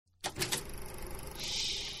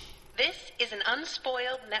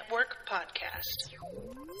Unspoiled Network podcast.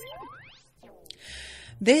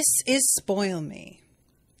 This is Spoil Me,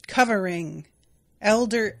 covering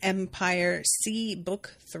Elder Empire C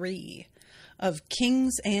Book 3 of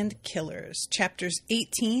Kings and Killers, chapters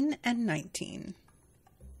 18 and 19.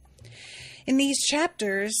 In these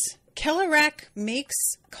chapters, Kelerac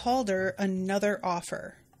makes Calder another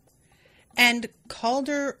offer. And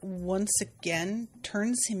Calder once again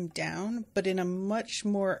turns him down, but in a much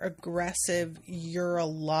more aggressive, you're a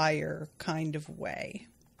liar kind of way.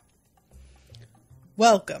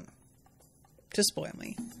 Welcome to Spoil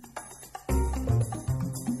Me.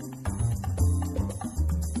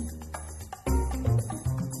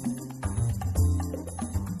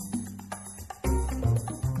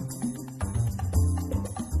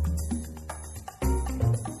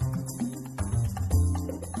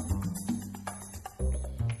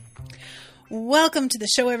 Welcome to the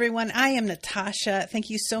show, everyone. I am Natasha. Thank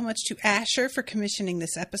you so much to Asher for commissioning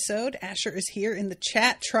this episode. Asher is here in the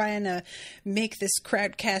chat trying to make this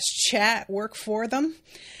Crowdcast chat work for them.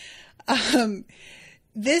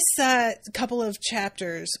 This couple of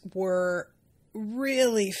chapters were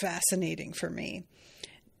really fascinating for me.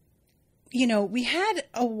 You know, we had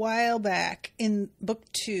a while back in Book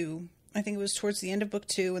 2, I think it was towards the end of Book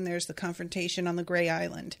 2, when there's the confrontation on the Grey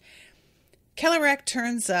Island. Kelerac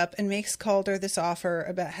turns up and makes Calder this offer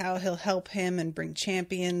about how he'll help him and bring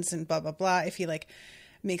champions and blah, blah, blah if he,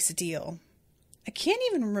 makes a deal. I can't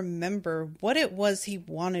even remember what it was he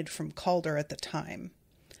wanted from Calder at the time.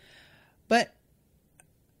 But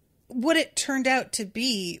what it turned out to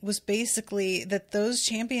be was basically that those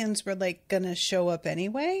champions were, gonna show up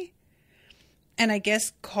anyway. And I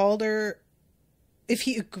guess Calder, if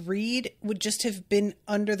he agreed, would just have been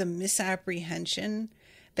under the misapprehension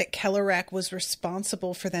that Kelerac was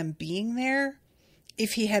responsible for them being there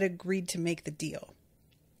if he had agreed to make the deal.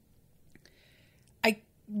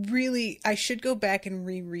 I should go back and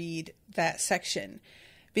reread that section,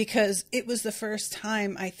 because it was the first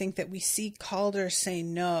time I think that we see Calder say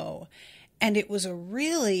no. And it was a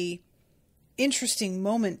really interesting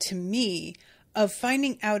moment to me of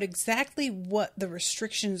finding out exactly what the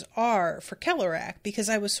restrictions are for Kelerac, because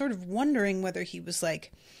I was sort of wondering whether he was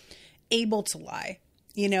able to lie.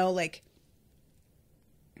 You know,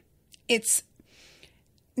 it's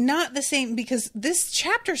not the same, because this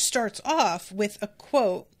chapter starts off with a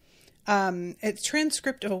quote, a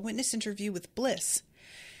transcript of a witness interview with Bliss.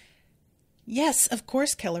 Yes, of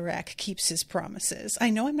course Kelerac keeps his promises. I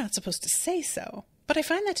know I'm not supposed to say so, but I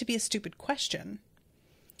find that to be a stupid question.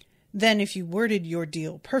 Then if you worded your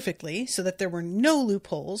deal perfectly so that there were no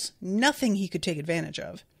loopholes, nothing he could take advantage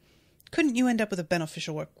of, couldn't you end up with a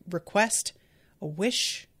beneficial request? A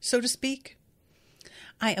wish, so to speak?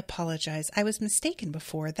 I apologize. I was mistaken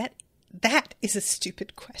before. That is a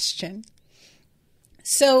stupid question.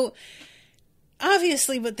 So,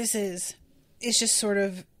 obviously what this is just sort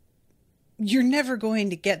of, you're never going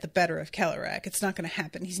to get the better of Kelerac. It's not going to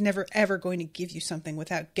happen. He's never, ever going to give you something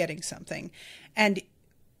without getting something. And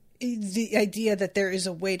the idea that there is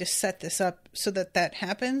a way to set this up so that that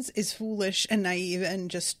happens is foolish and naive and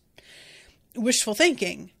just wishful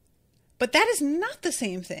thinking. But that is not the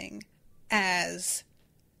same thing as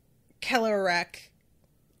Kelerac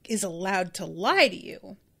is allowed to lie to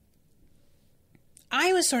you.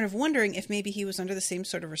 I was sort of wondering if maybe he was under the same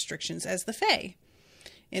sort of restrictions as the Fae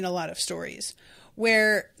in a lot of stories,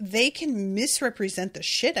 where they can misrepresent the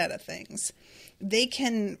shit out of things. They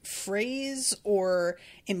can phrase or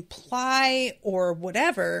imply or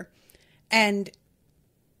whatever, and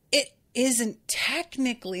it isn't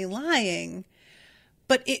technically lying,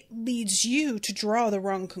 but it leads you to draw the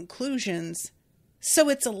wrong conclusions. So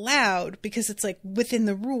it's allowed because it's within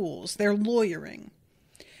the rules. They're lawyering.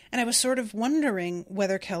 And I was sort of wondering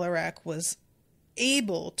whether Kelerac was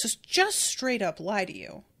able to just straight up lie to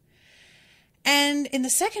you. And in the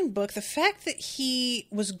second book, the fact that he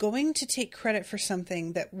was going to take credit for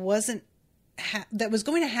something that that was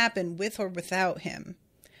going to happen with or without him,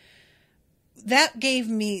 that gave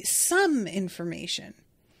me some information,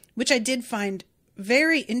 which I did find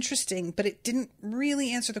very interesting, but it didn't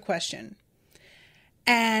really answer the question.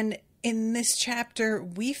 And in this chapter,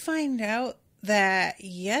 we find out that,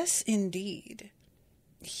 yes, indeed,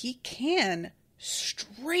 he can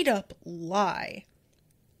straight up lie.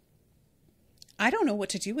 I don't know what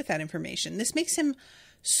to do with that information. This makes him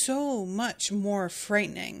so much more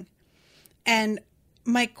frightening. And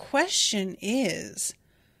my question is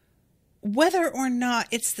whether or not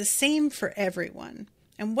it's the same for everyone.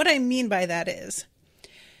 And what I mean by that is,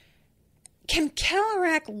 can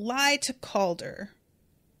Kelerac lie to Calder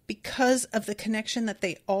because of the connection that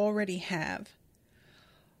they already have?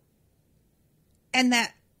 And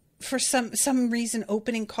that for some reason,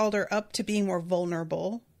 opening Calder up to being more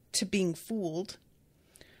vulnerable, to being fooled,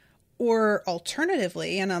 or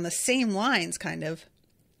alternatively, and on the same lines kind of,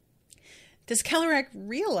 does Kelerac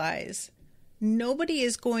realize nobody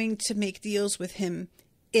is going to make deals with him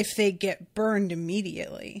if they get burned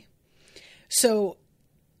immediately? So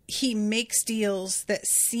he makes deals that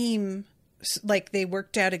seem like they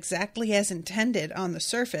worked out exactly as intended on the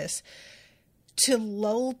surface to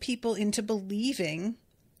lull people into believing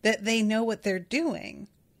that they know what they're doing,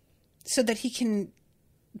 so that he can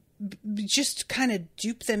just kind of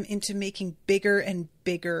dupe them into making bigger and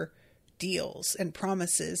bigger deals and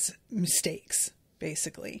promises mistakes,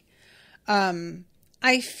 basically.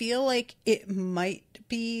 I feel like it might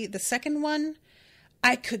be the second one.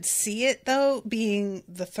 I could see it, though, being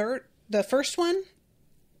the first one.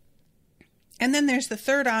 And then there's the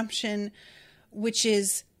third option, which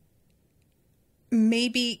is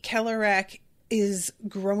maybe Kelerac is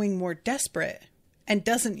growing more desperate and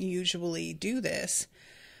doesn't usually do this,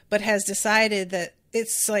 but has decided that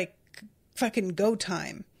it's like fucking go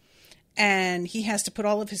time. And he has to put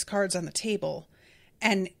all of his cards on the table.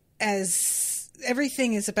 And as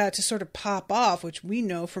everything is about to sort of pop off, which we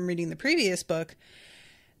know from reading the previous book,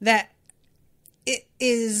 that it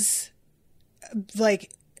is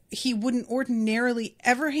like he wouldn't ordinarily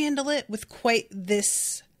ever handle it with quite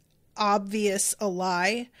this obvious a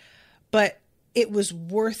lie, but it was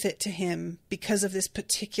worth it to him because of this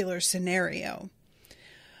particular scenario.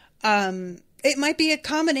 It might be a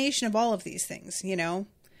combination of all of these things, you know,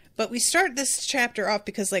 but we start this chapter off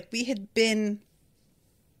because like we had been,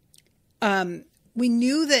 we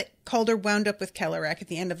knew that Calder wound up with Kelerac at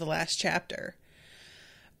the end of the last chapter,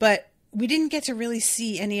 but we didn't get to really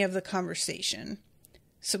see any of the conversation.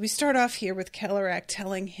 So we start off here with Kelerac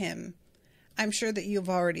telling him, I'm sure that you've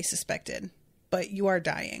already suspected, but you are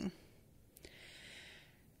dying.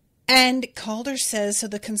 And Calder says, so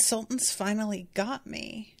the consultants finally got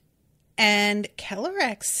me. And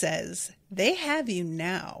Kelerac says, they have you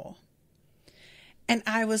now. And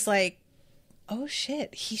I was like, oh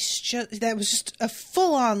shit, that was just a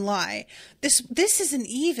full-on lie. This isn't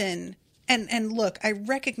even, and look, I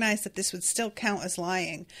recognize that this would still count as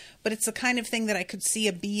lying, but it's the kind of thing that I could see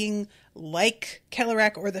a being like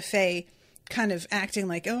Kelerac or the Fae kind of acting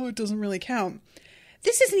like, oh, it doesn't really count.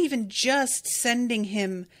 This isn't even just sending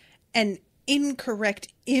him an incorrect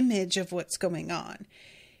image of what's going on.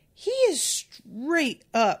 He is straight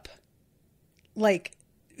up, like,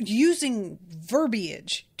 using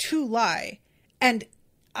verbiage to lie. And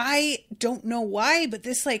I don't know why, but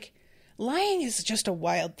this, like, lying is just a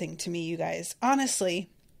wild thing to me, you guys. Honestly,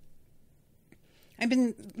 I've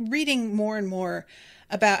been reading more and more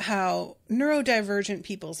about how neurodivergent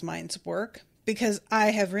people's minds work, because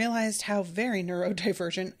I have realized how very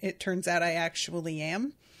neurodivergent it turns out I actually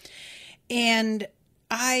am. And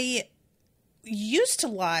I used to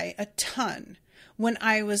lie a ton when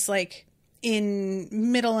I was like in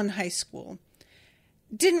middle and high school.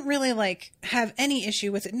 Didn't really like have any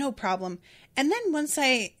issue with it, no problem. And then once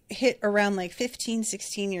I hit around like 15,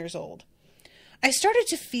 16 years old, I started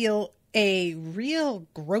to feel a real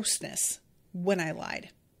grossness when I lied.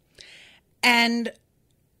 And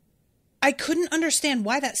I couldn't understand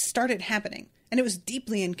why that started happening. And it was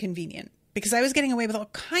deeply inconvenient because I was getting away with all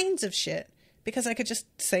kinds of shit because I could just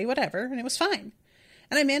say whatever and it was fine.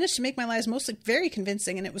 And I managed to make my lies mostly very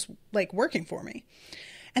convincing and it was like working for me.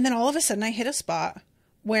 And then all of a sudden I hit a spot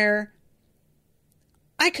where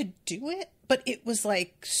I could do it, but it was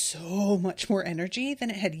like so much more energy than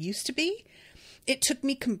it had used to be. It took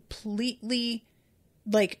me completely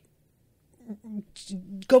like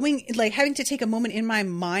going, like having to take a moment in my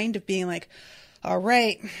mind of being like, all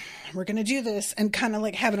right, we're going to do this, and kind of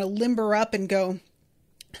like having to limber up and go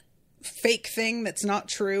fake thing that's not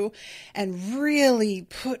true and really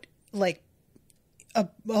put like a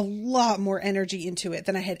lot more energy into it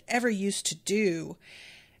than I had ever used to do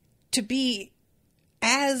to be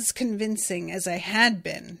as convincing as I had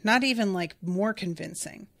been, not even like more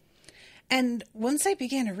convincing. And once I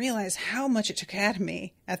began to realize how much it took out of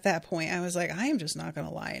me at that point, I was like, I am just not going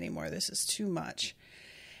to lie anymore. This is too much.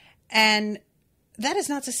 And that is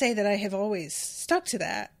not to say that I have always stuck to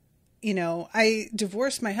that. You know, I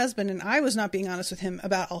divorced my husband and I was not being honest with him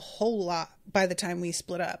about a whole lot by the time we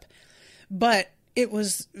split up. But it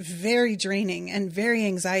was very draining and very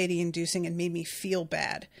anxiety inducing and made me feel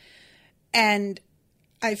bad. And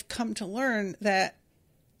I've come to learn that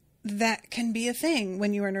that can be a thing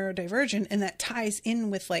when you are neurodivergent, and that ties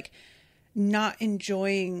in with like not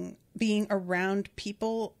enjoying being around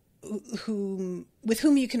people with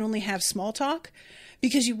whom you can only have small talk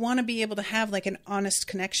because you want to be able to have like an honest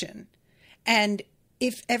connection. And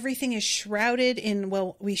if everything is shrouded in,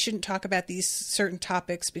 well, we shouldn't talk about these certain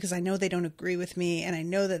topics because I know they don't agree with me and I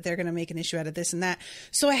know that they're going to make an issue out of this and that.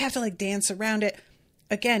 So I have to like dance around it.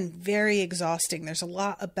 Again, very exhausting. There's a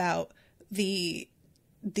lot about the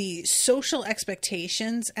social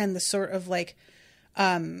expectations and the sort of like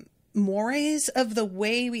mores of the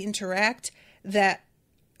way we interact that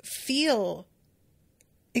feel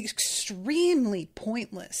extremely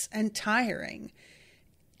pointless and tiring.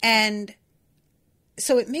 And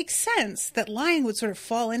so it makes sense that lying would sort of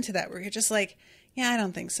fall into that, where you're just like, yeah, I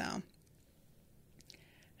don't think so.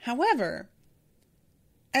 However,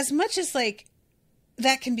 as much as like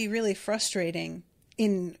that can be really frustrating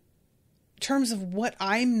in terms of what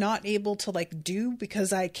I'm not able to like do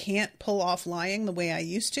because I can't pull off lying the way I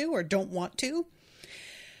used to or don't want to,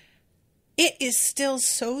 it is still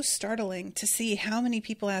so startling to see how many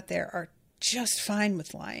people out there are just fine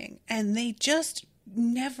with lying, and they just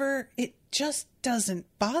never, it just doesn't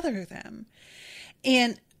bother them.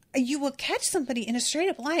 And you will catch somebody in a straight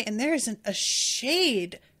up lie and there isn't a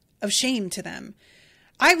shade of shame to them.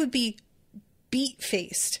 I would be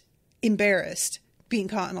beat-faced, embarrassed being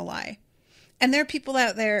caught in a lie. And there are people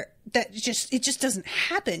out there that it just doesn't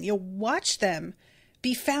happen. You'll watch them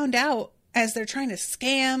be found out as they're trying to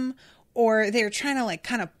scam, or they're trying to like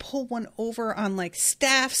kind of pull one over on like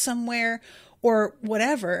staff somewhere or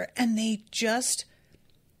whatever. And they just,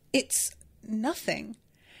 it's nothing.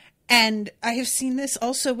 And I have seen this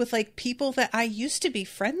also with like people that I used to be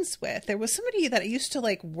friends with. There was somebody that used to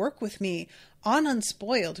like work with me on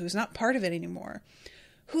Unspoiled, who's not part of it anymore,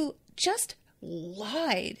 who just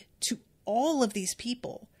lied to all of these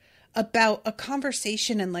people about a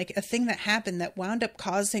conversation and like a thing that happened that wound up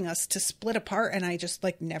causing us to split apart. And I just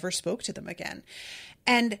like never spoke to them again.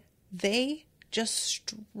 And they just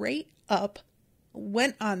straight up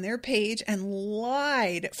went on their page and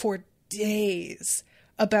lied for days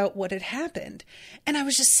about what had happened. And I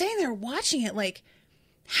was just sitting there watching it like,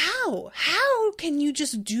 how can you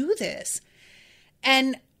just do this?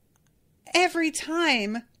 And every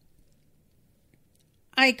time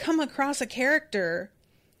I come across a character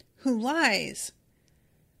who lies,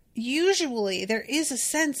 usually there is a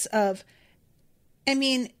sense of, I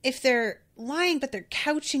mean, if they're lying, but they're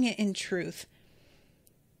couching it in truth,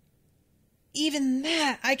 even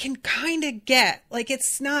that I can kind of get. Like,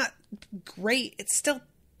 it's not great. It's still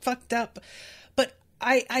fucked up, but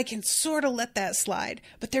I can sort of let that slide.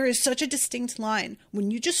 But there is such a distinct line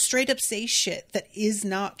when you just straight up say shit that is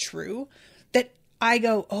not true that I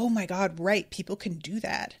go, oh my God, right. People can do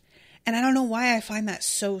that. And I don't know why I find that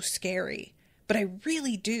so scary, but I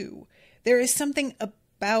really do. There is something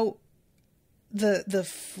about the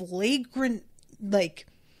flagrant, like,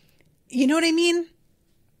 you know what I mean?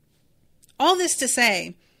 All this to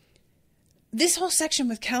say, this whole section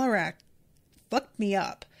with Kelerac fucked me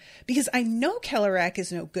up because I know Kelerac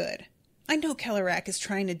is no good. I know Kelerac is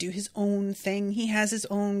trying to do his own thing. He has his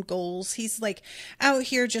own goals. He's like out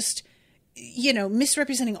here just, you know,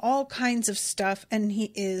 misrepresenting all kinds of stuff. And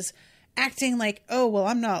he is acting like, oh, well,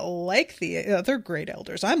 I'm not like the other great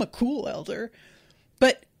elders. I'm a cool elder.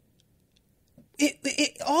 But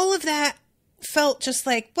it all of that felt just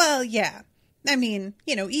like, well, yeah. I mean,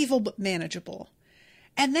 you know, evil but manageable.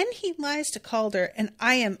 And then he lies to Calder, and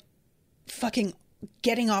I am fucking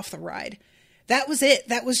getting off the ride. That was it.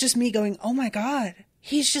 That was just me going, oh my God,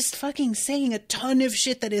 he's just fucking saying a ton of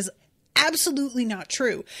shit that is absolutely not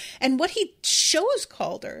true. And what he shows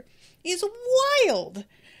Calder is wild.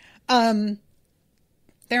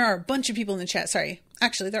 There are a bunch of people in the chat. Sorry.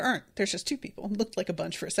 Actually, there aren't. There's just two people. Looked like a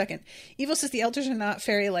bunch for a second. Evil says the elders are not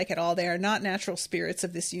fairy-like at all. They are not natural spirits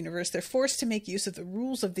of this universe. They're forced to make use of the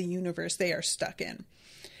rules of the universe they are stuck in.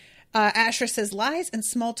 Asher says lies and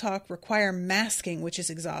small talk require masking, which is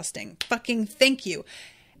exhausting. Fucking thank you.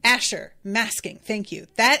 Asher, masking. Thank you.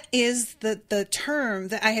 That is the term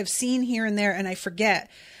that I have seen here and there and I forget.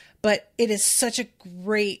 But it is such a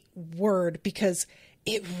great word because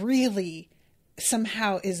it really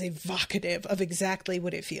somehow is evocative of exactly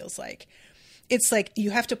what it feels like. It's like you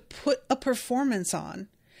have to put a performance on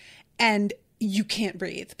and you can't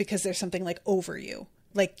breathe because there's something like over you.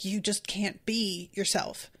 Like you just can't be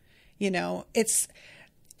yourself. You know, it's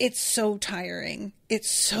so tiring. It's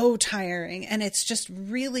so tiring. And it's just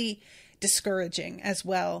really discouraging as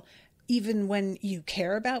well. Even when you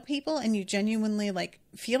care about people and you genuinely like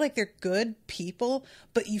feel like they're good people,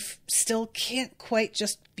 but you still can't quite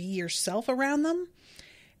just be yourself around them.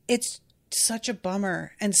 It's such a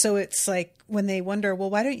bummer. And so it's like when they wonder, well,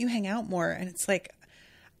 why don't you hang out more? And it's like,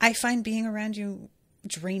 I find being around you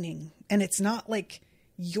draining, and it's not like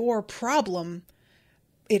your problem.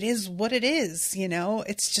 It is what it is, you know,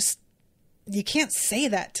 it's just, you can't say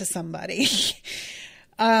that to somebody.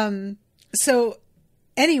 So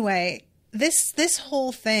anyway, this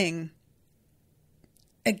whole thing,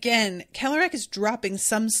 again, Kelerac is dropping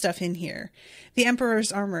some stuff in here. The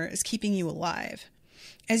Emperor's armor is keeping you alive.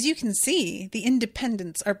 As you can see, the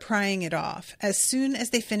Independents are prying it off. As soon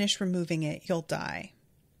as they finish removing it, you'll die.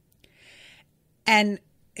 And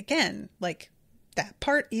again, like, that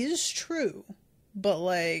part is true. But,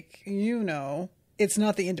 like, you know, it's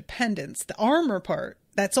not the Independents. The armor part,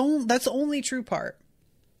 that's the only true part.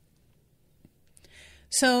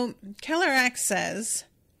 So, Kelerac says,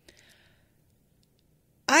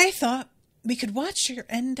 I thought we could watch your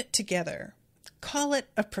end together. Call it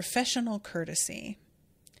a professional courtesy.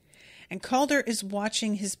 And Calder is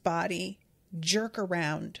watching his body jerk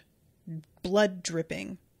around, blood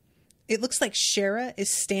dripping. It looks like Shara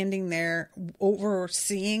is standing there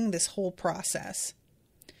overseeing this whole process.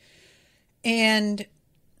 And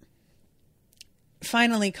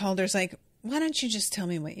finally, Calder's like, why don't you just tell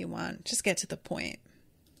me what you want? Just get to the point.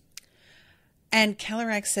 And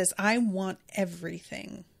Kelerac says, I want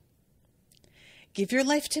everything. Give your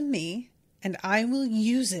life to me, and I will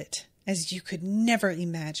use it as you could never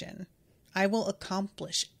imagine. I will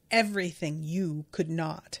accomplish everything you could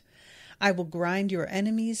not. I will grind your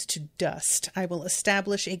enemies to dust. I will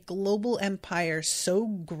establish a global empire so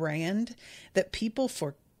grand that people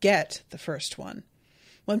forget the first one.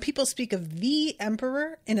 When people speak of the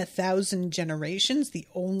emperor in 1,000 generations, the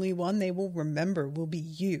only one they will remember will be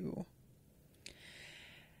you.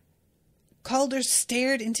 Calder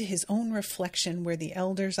stared into his own reflection where the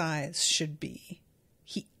elder's eyes should be.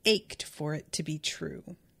 He ached for it to be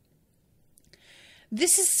true.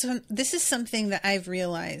 This is something that I've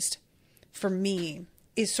realized, for me,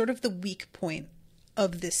 is sort of the weak point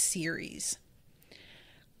of this series.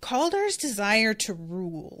 Calder's desire to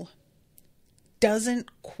rule doesn't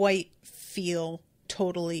quite feel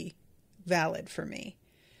totally valid for me.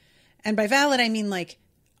 And by valid, I mean, like,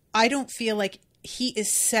 I don't feel like he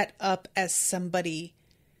is set up as somebody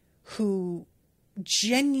who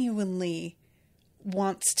genuinely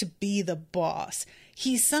wants to be the boss.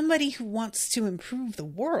 He's somebody who wants to improve the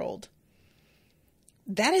world.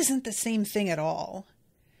 That isn't the same thing at all.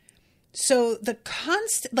 So the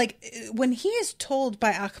constant, like, when he is told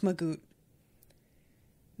by Akhmagut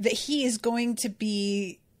that he is going to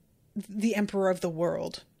be the emperor of the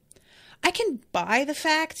world, I can buy the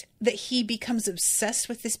fact that he becomes obsessed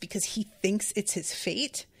with this because he thinks it's his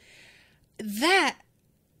fate. That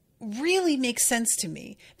really makes sense to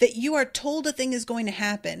me, that you are told a thing is going to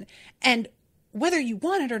happen, and whether you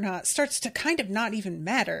want it or not starts to kind of not even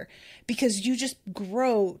matter, because you just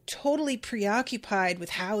grow totally preoccupied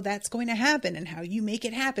with how that's going to happen and how you make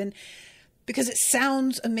it happen, because it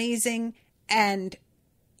sounds amazing and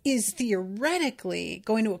is theoretically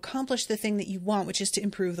going to accomplish the thing that you want, which is to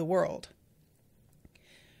improve the world.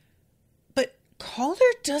 But Calder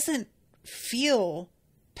doesn't feel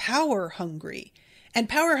power hungry. And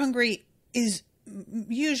power hungry is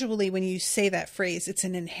usually, when you say that phrase, it's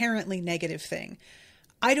an inherently negative thing.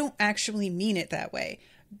 I don't actually mean it that way.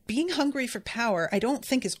 Being hungry for power, I don't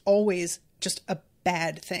think, is always just a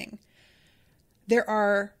bad thing. There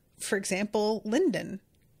are, for example, Lyndon.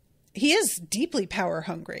 He is deeply power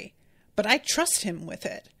hungry, but I trust him with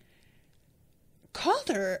it.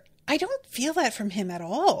 Calder, I don't feel that from him at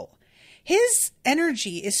all. His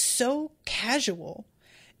energy is so casual,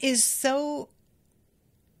 is so,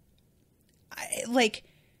 like,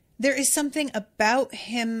 there is something about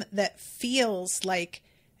him that feels like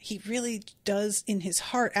he really does, in his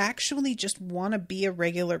heart, actually just want to be a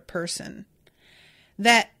regular person.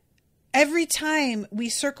 That every time we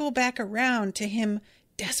circle back around to him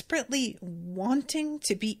desperately wanting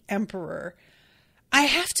to be emperor, I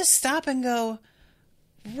have to stop and go,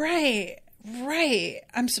 right,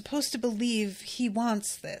 I'm supposed to believe he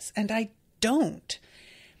wants this, and I don't.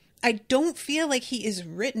 I don't feel like he is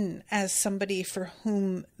written as somebody for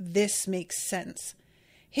whom this makes sense.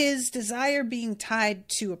 His desire being tied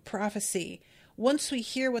to a prophecy, once we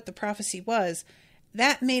hear what the prophecy was,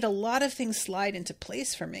 that made a lot of things slide into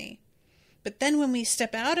place for me. But then when we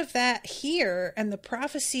step out of that here, and the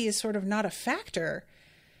prophecy is sort of not a factor,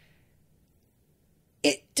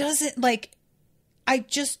 it doesn't, like, I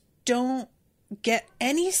just don't get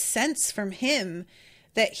any sense from him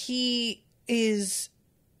that he is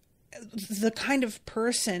the kind of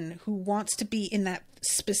person who wants to be in that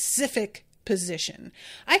specific position.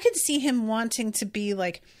 I could see him wanting to be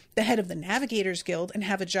like the head of the Navigators Guild and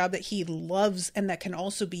have a job that he loves and that can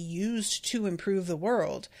also be used to improve the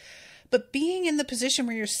world. But being in the position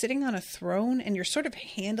where you're sitting on a throne and you're sort of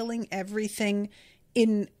handling everything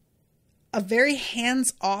in a very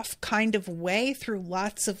hands-off kind of way through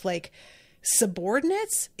lots of like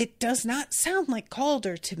subordinates, it does not sound like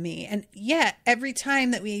Calder to me. And yet every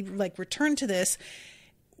time that we like return to this,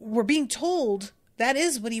 we're being told that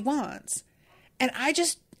is what he wants. And I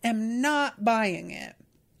just am not buying it.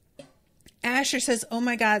 Asher says, oh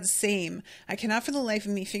my God, same. I cannot for the life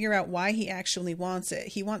of me figure out why he actually wants it.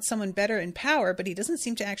 He wants someone better in power, but he doesn't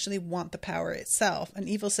seem to actually want the power itself. And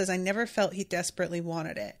Evil says, I never felt he desperately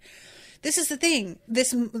wanted it. This is the thing.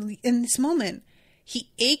 In this moment, he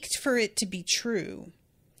ached for it to be true.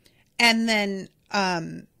 And then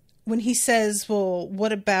when he says, well,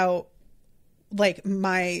 what about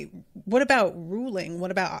ruling?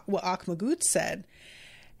 What about what Akhmagut said?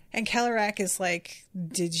 And Kelerac is like,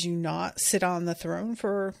 did you not sit on the throne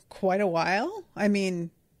for quite a while? I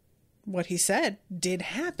mean, what he said did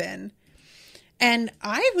happen. And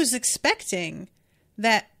I was expecting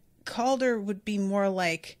that Calder would be more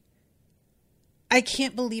like, I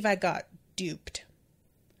can't believe I got duped.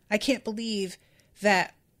 I can't believe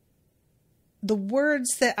that the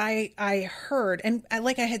words that I heard, and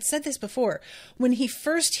like I had said this before, when he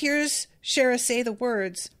first hears Shara say the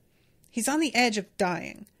words, he's on the edge of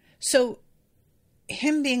dying. So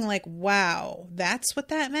him being like, wow, that's what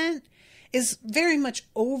that meant, is very much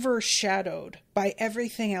overshadowed by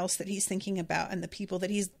everything else that he's thinking about and the people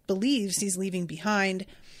that he believes he's leaving behind.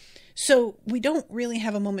 So we don't really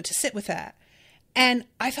have a moment to sit with that. And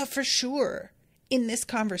I thought for sure in this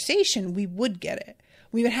conversation, we would get it.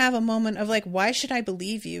 We would have a moment of like, why should I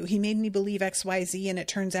believe you? He made me believe XYZ, and it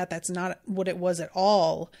turns out that's not what it was at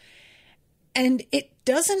all. And it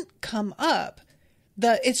doesn't come up.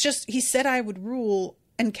 It's just, he said I would rule,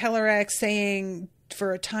 and Kelerac saying,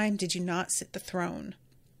 for a time, did you not sit the throne?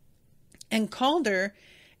 And Calder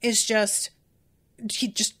is he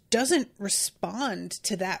just doesn't respond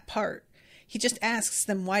to that part. He just asks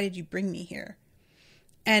them, why did you bring me here?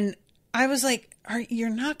 And I was like, you're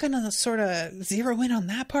not going to sort of zero in on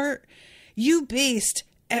that part? You based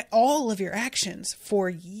all of your actions for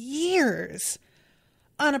years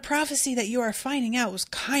on a prophecy that you are finding out was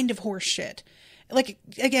kind of horseshit. Like,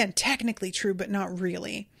 again, technically true, but not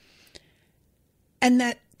really. And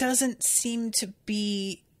that doesn't seem to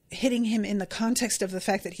be hitting him in the context of the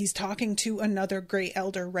fact that he's talking to another great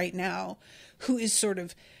elder right now who is sort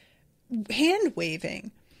of hand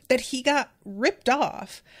waving that he got ripped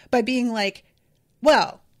off by being like,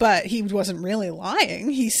 well, but he wasn't really lying.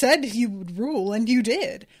 He said you would rule, and you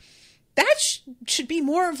did. That should be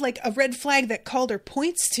more of like a red flag that Calder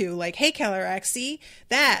points to, like, hey, Kelerac, see,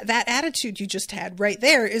 that attitude you just had right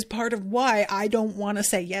there is part of why I don't want to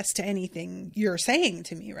say yes to anything you're saying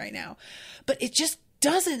to me right now. But it just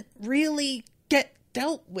doesn't really get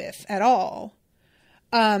dealt with at all.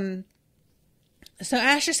 So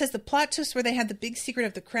Asher says the plot twist where they had the big secret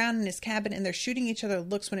of the crown in his cabin and they're shooting each other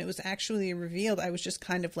looks when it was actually revealed, I was just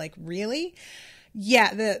kind of like, really?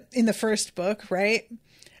 Yeah, in the first book, right?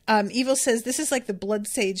 Evil says, this is like the blood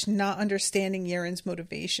sage not understanding Jyrene's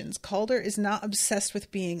motivations. Calder is not obsessed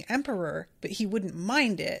with being emperor, but he wouldn't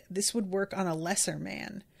mind it. This would work on a lesser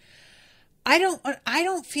man. I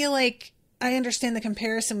don't feel like I understand the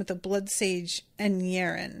comparison with the blood sage and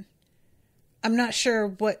Jyrene. I'm not sure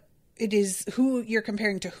what it is, who you're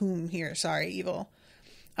comparing to whom here. Sorry, Evil.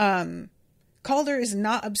 Calder is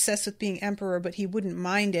not obsessed with being emperor, but he wouldn't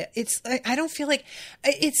mind it. I don't feel like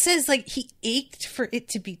it says like he ached for it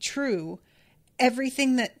to be true.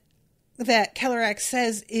 Everything that Kelerac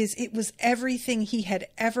says is it was everything he had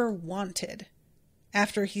ever wanted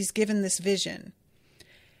after he's given this vision.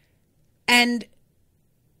 And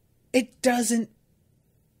it doesn't,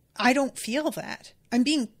 I don't feel that. I'm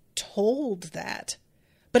being told that,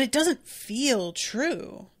 but it doesn't feel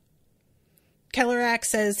true. Kelerac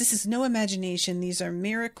says, this is no imagination. These are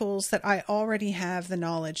miracles that I already have the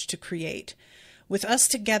knowledge to create. With us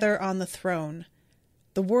together on the throne,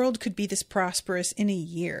 the world could be this prosperous in a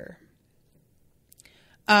year.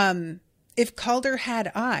 If Calder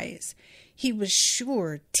had eyes, he was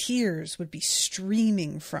sure tears would be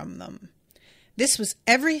streaming from them. This was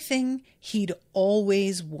everything he'd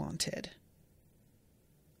always wanted.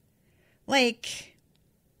 Like,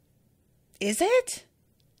 is it?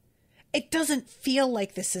 It doesn't feel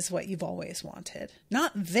like this is what you've always wanted.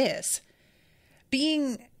 Not this.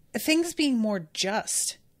 Things being more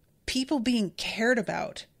just. People being cared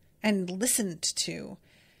about and listened to.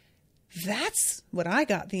 That's what I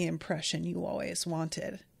got the impression you always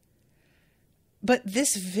wanted. But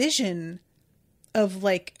this vision of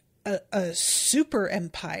like a super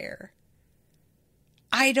empire,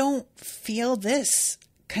 I don't feel this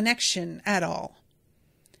connection at all.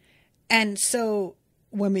 And so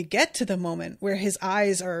when we get to the moment where his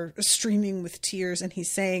eyes are streaming with tears and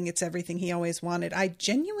he's saying it's everything he always wanted, I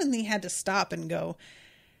genuinely had to stop and go,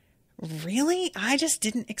 really? I just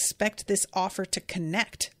didn't expect this offer to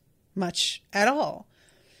connect much at all.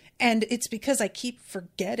 And it's because I keep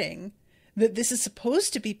forgetting that this is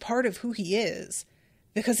supposed to be part of who he is,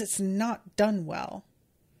 because it's not done well.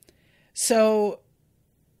 So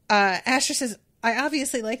Asher says, I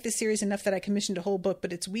obviously like this series enough that I commissioned a whole book,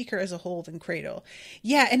 but it's weaker as a whole than Cradle.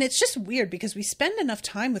 Yeah, and it's just weird because we spend enough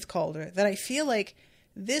time with Calder that I feel like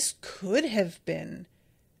this could have been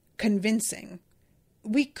convincing.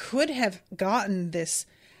 We could have gotten this.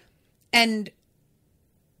 And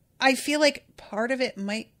I feel like part of it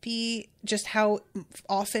might be just how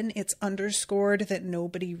often it's underscored that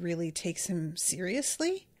nobody really takes him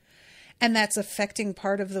seriously. And that's affecting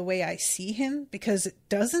part of the way I see him, because it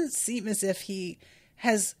doesn't seem as if he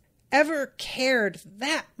has ever cared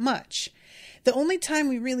that much. The only time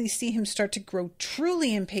we really see him start to grow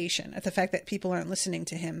truly impatient at the fact that people aren't listening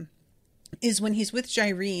to him is when he's with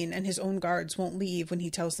Jyrene and his own guards won't leave when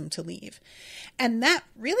he tells them to leave. And that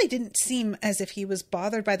really didn't seem as if he was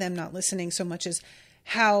bothered by them not listening so much as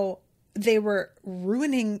how they were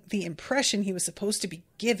ruining the impression he was supposed to be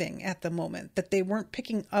giving at the moment, that they weren't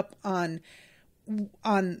picking up on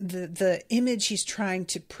the image he's trying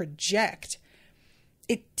to project.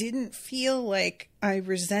 It didn't feel like I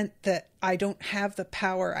resent that I don't have the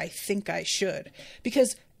power I think I should,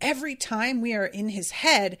 because every time we are in his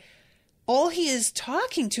head, all he is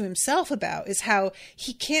talking to himself about is how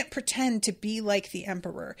he can't pretend to be like the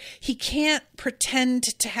Emperor. He can't pretend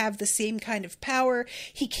to have the same kind of power.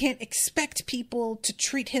 He can't expect people to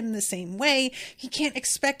treat him the same way. He can't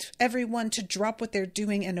expect everyone to drop what they're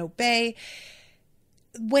doing and obey.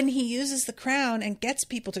 When he uses the crown and gets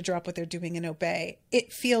people to drop what they're doing and obey,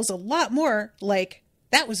 it feels a lot more like,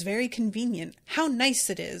 that was very convenient. How nice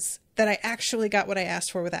it is that I actually got what I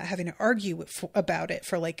asked for without having to argue about it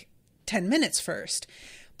for like 10 minutes first.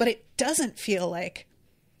 But it doesn't feel like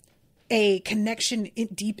a connection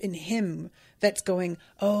deep in him that's going,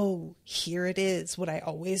 oh, here it is, what I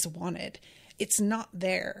always wanted. It's not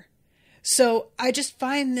there. So I just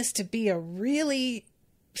find this to be a really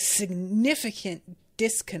significant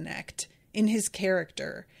disconnect in his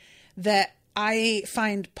character that I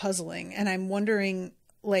find puzzling. And I'm wondering,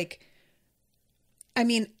 like, I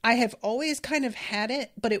mean, I have always kind of had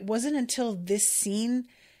it, but it wasn't until this scene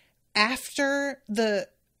after the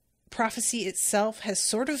prophecy itself has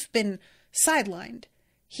sort of been sidelined.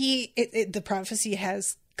 The prophecy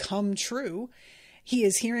has come true. He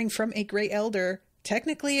is hearing from a great elder.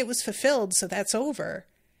 Technically it was fulfilled, so that's over.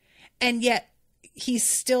 And yet he's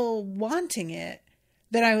still wanting it.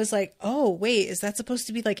 That I was like, oh, wait, is that supposed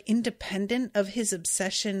to be like independent of his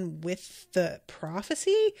obsession with the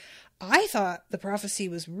prophecy? I thought the prophecy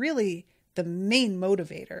was really the main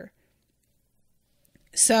motivator.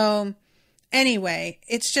 So anyway,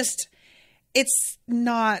 it's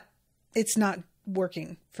not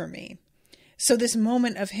working for me. So this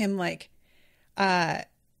moment of him like, of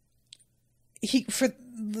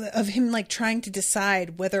him like trying to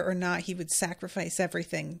decide whether or not he would sacrifice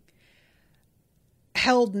everything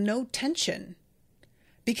held no tension,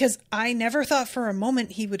 because I never thought for a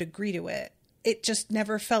moment he would agree to it. It just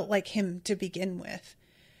never felt like him to begin with.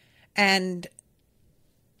 And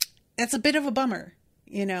that's a bit of a bummer.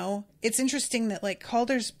 You know, it's interesting that like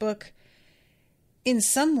Calder's book, in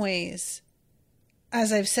some ways,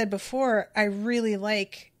 as I've said before, I really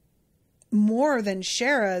like more than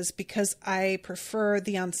Shara's because I prefer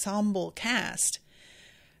the ensemble cast.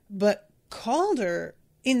 But Calder,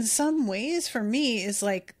 in some ways, for me, is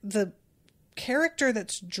like the character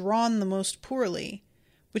that's drawn the most poorly,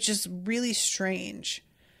 which is really strange.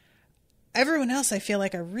 Everyone else, I feel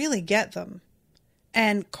like I really get them.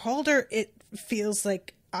 And Calder, it feels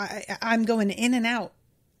like I'm going in and out,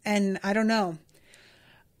 and I don't know.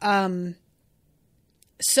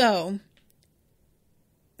 So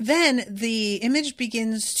then the image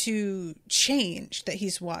begins to change that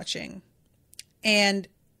he's watching, and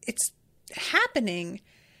it's happening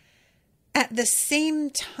at the same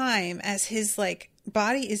time as his like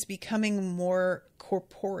body is becoming more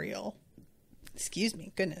corporeal. Excuse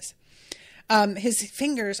me, goodness. His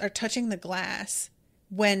fingers are touching the glass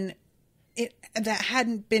when that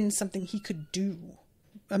hadn't been something he could do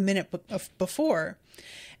a minute before.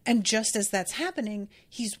 And just as that's happening,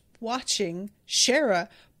 he's watching Shara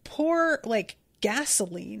pour like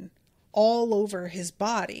gasoline all over his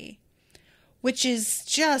body, which is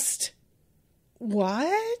just,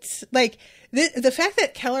 what? Like the fact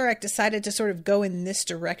that Kelerac decided to sort of go in this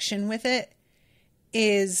direction with it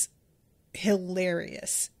is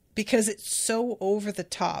hilarious. because it's so over the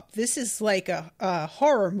top. This is like a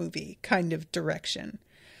horror movie kind of direction.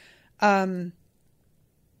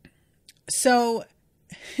 So,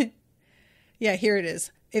 yeah, here it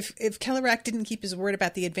is. If Kelerac didn't keep his word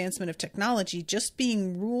about the advancement of technology, just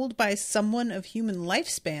being ruled by someone of human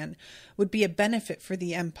lifespan would be a benefit for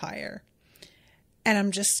the Empire. And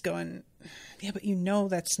I'm just going, yeah, but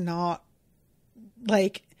that's not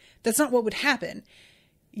what would happen.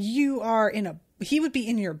 He would be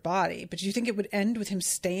in your body, but do you think it would end with him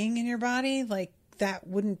staying in your body? Like, that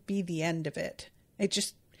wouldn't be the end of it. It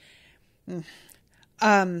just,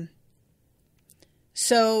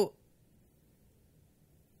 so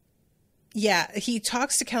yeah, he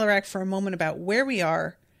talks to Kelerac for a moment about where we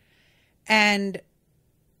are and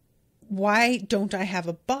why don't I have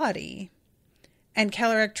a body? And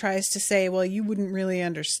Kelerac tries to say, well, you wouldn't really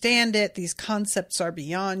understand it. These concepts are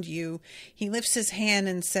beyond you. He lifts his hand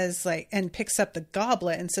and says, and picks up the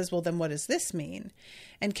goblet and says, well, then what does this mean?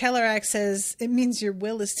 And Kelerac says, it means your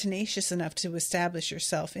will is tenacious enough to establish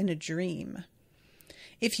yourself in a dream.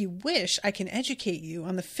 If you wish, I can educate you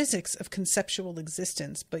on the physics of conceptual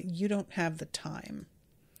existence, but you don't have the time.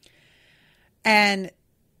 And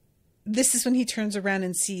this is when he turns around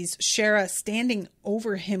and sees Shara standing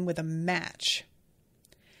over him with a match.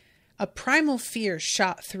 A primal fear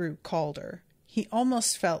shot through Calder. He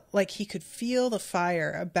almost felt like he could feel the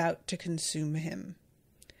fire about to consume him.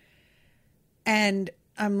 And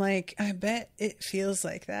I'm like, I bet it feels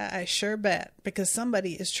like that. I sure bet. Because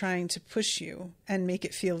somebody is trying to push you and make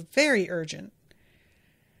it feel very urgent.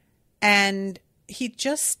 And he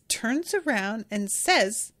just turns around and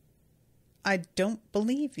says, I don't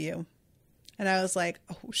believe you. And I was like,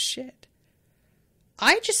 oh shit.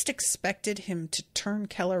 I just expected him to turn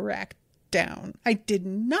Kelerac down. I did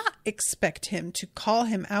not expect him to call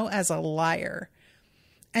him out as a liar.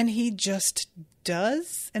 And he just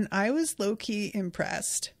does, and I was low-key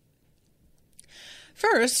impressed.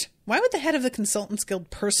 First, why would the head of the Consultants Guild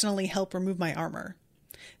personally help remove my armor?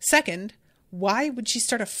 Second, why would she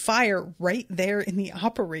start a fire right there in the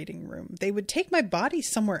operating room? They would take my body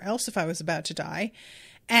somewhere else if I was about to die.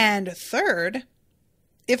 And third,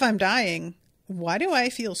 if I'm dying, why do I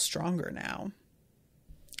feel stronger now?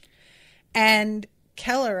 And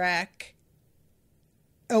Kelerac...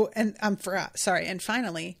 Oh, and and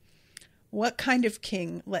finally, what kind of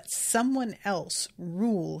king lets someone else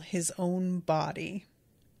rule his own body?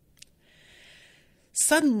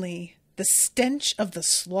 Suddenly, the stench of the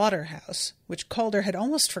slaughterhouse, which Calder had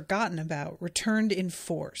almost forgotten about, returned in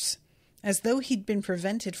force. As though he'd been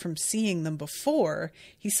prevented from seeing them before,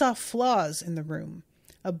 he saw flaws in the room,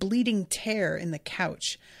 a bleeding tear in the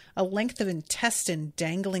couch, a length of intestine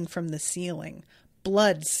dangling from the ceiling,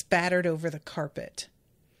 blood spattered over the carpet.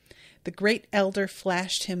 The great elder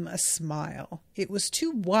flashed him a smile. It was too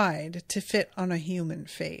wide to fit on a human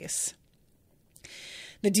face.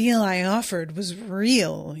 The deal I offered was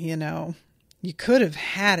real, you know. You could have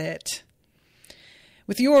had it.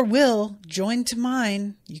 With your will joined to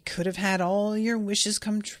mine, you could have had all your wishes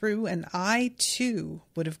come true, and I, too,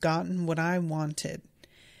 would have gotten what I wanted.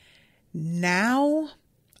 Now,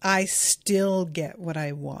 I still get what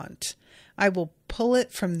I want. I will pull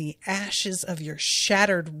it from the ashes of your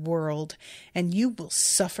shattered world, and you will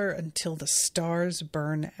suffer until the stars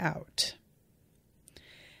burn out.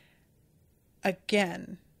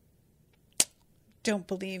 Again, don't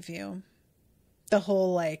believe you. The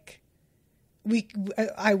whole, I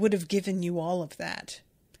would have given you all of that.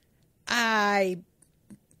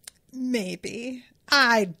 Maybe.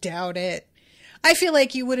 I doubt it. I feel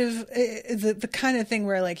like you would have, the kind of thing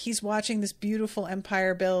where he's watching this beautiful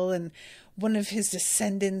empire build and one of his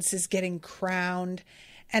descendants is getting crowned.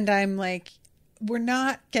 And I'm like, we're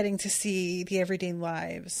not getting to see the everyday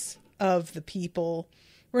lives of the people.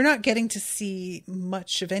 We're not getting to see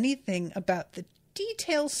much of anything about the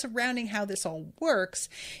details surrounding how this all works.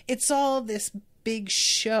 It's all this big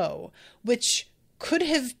show, which could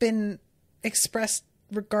have been expressed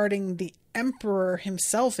regarding the emperor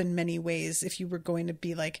himself in many ways. If you were going to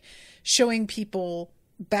be showing people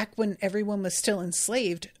back when everyone was still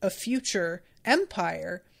enslaved, a future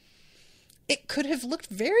empire, it could have looked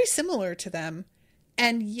very similar to them.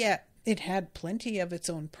 And yet it had plenty of its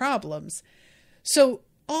own problems. So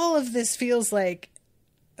all of this feels like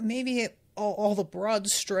maybe all the broad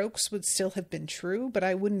strokes would still have been true, but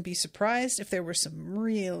I wouldn't be surprised if there were some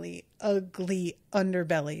really ugly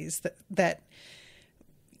underbellies that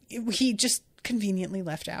he just conveniently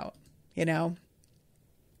left out, you know?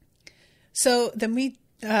 So then we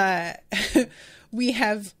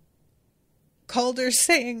have Calder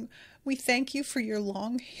saying, "We thank you for your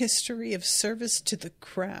long history of service to the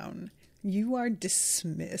crown. You are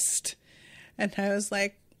dismissed. And I was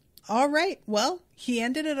like, all right, well, he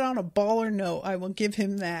ended it on a baller note. I will give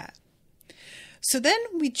him that. So then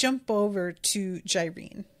we jump over to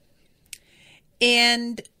Jyrene.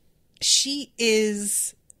 And she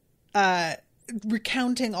is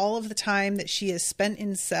recounting all of the time that she has spent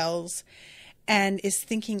in cells and is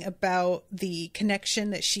thinking about the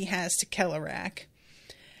connection that she has to Kelerac.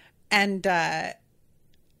 And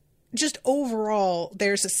just overall,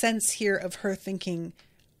 there's a sense here of her thinking,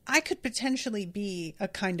 I could potentially be a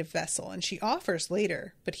kind of vessel. And she offers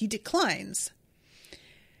later, but he declines.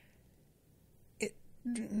 It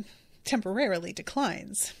temporarily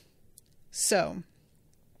declines. So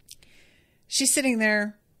she's sitting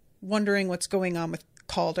there wondering what's going on with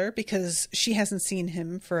Calder because she hasn't seen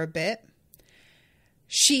him for a bit.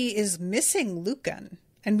 She is missing Lucan,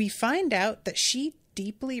 and we find out that she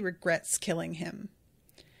deeply regrets killing him.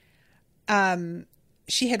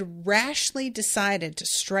 She had rashly decided to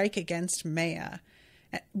strike against Maya,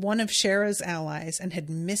 one of Shara's allies, and had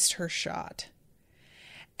missed her shot.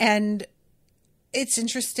 And it's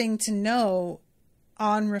interesting to know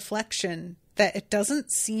on reflection that it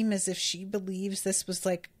doesn't seem as if she believes this was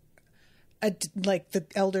like the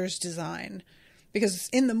Elder's design. Because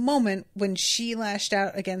in the moment when she lashed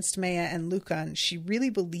out against Maya and Lucan, she really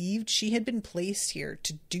believed she had been placed here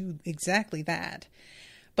to do exactly that.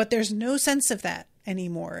 But there's no sense of that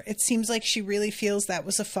anymore. It seems like she really feels that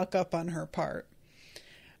was a fuck up on her part.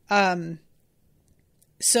 And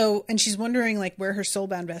she's wondering like where her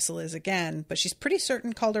soulbound vessel is again, but she's pretty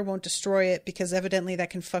certain Calder won't destroy it because evidently that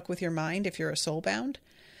can fuck with your mind if you're a soulbound.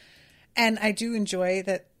 And I do enjoy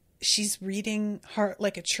that she's reading Heart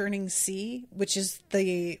Like a Churning Sea, which is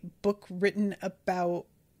the book written about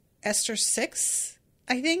Esther 6,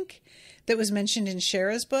 I think, that was mentioned in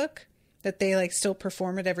Shara's book, that they like still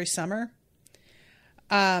perform it every summer.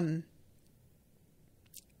 So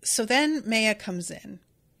then Maya comes in,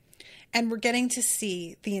 and we're getting to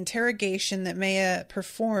see the interrogation that Maya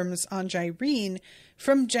performs on Jyrene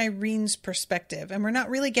from Jyrene's perspective. And we're not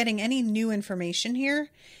really getting any new information here.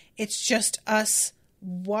 It's just us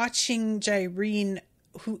watching Jyrene,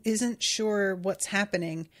 who isn't sure what's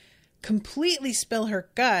happening, completely spill her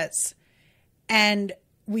guts. And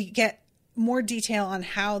we get more detail on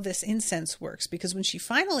how this incense works, because when she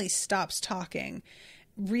finally stops talking,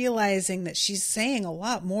 realizing that she's saying a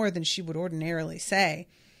lot more than she would ordinarily say,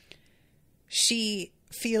 she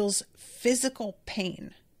feels physical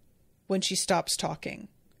pain when she stops talking.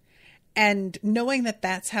 And knowing that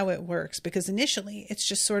that's how it works, because initially it's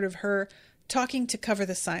just sort of her talking to cover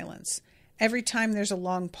the silence. Every time there's a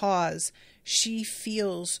long pause, she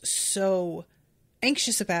feels so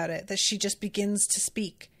anxious about it that she just begins to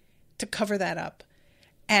speak to cover that up.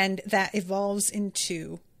 And that evolves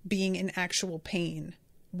into being in actual pain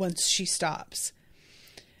once she stops.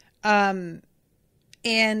 And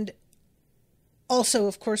also,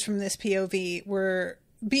 of course, from this POV, we're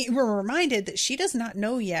reminded that she does not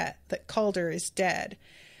know yet that Calder is dead.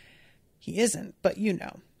 He isn't, but you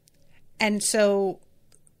know. And so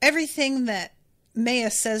everything that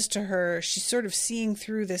Maya says to her, she's sort of seeing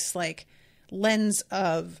through this like lens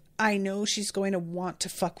of, I know she's going to want to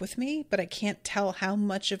fuck with me, but I can't tell how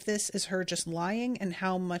much of this is her just lying and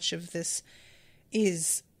how much of this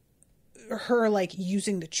is her like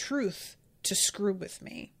using the truth to screw with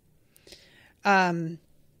me.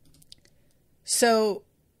 So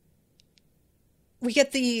we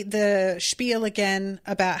get the spiel again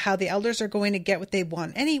about how the elders are going to get what they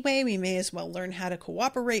want anyway. We may as well learn how to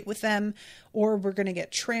cooperate with them, or we're going to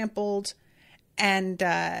get trampled. And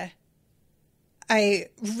I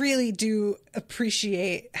really do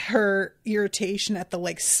appreciate her irritation at the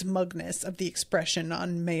like smugness of the expression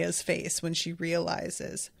on Maya's face when she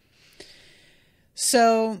realizes.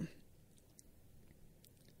 So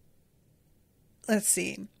let's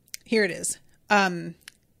see. Here it is.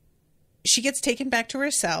 She gets taken back to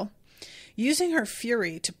her cell. Using her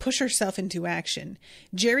fury to push herself into action,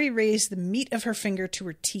 Jerry raised the meat of her finger to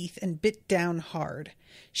her teeth and bit down hard.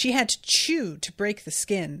 She had to chew to break the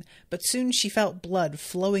skin, but soon she felt blood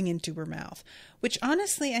flowing into her mouth. Which,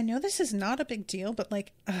 honestly, I know this is not a big deal, but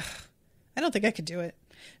like, I don't think I could do it.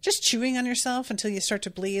 Just chewing on yourself until you start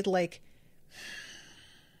to bleed, like,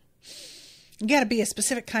 you gotta be a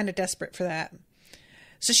specific kind of desperate for that.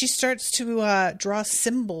 So she starts to draw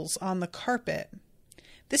symbols on the carpet.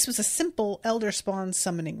 This was a simple elder spawn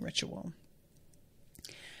summoning ritual.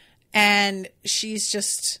 And she's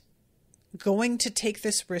just going to take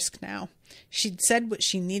this risk now. She'd said what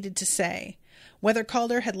she needed to say. Whether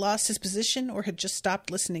Calder had lost his position or had just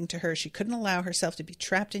stopped listening to her, she couldn't allow herself to be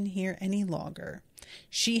trapped in here any longer.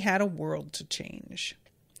 She had a world to change.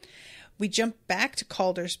 We jump back to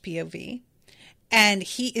Calder's POV, and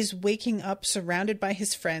he is waking up surrounded by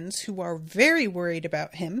his friends who are very worried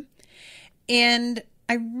about him. And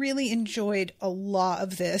I really enjoyed a lot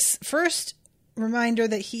of this. First, reminder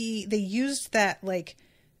that they used that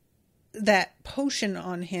potion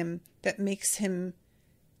on him that makes him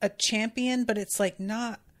a champion, but it's like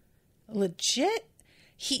not legit.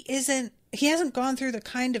 He hasn't gone through the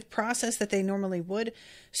kind of process that they normally would.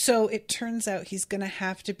 So it turns out he's going to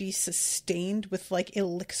have to be sustained with like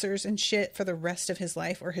elixirs and shit for the rest of his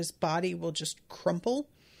life, or his body will just crumple.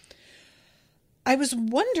 I was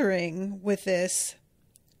wondering with this,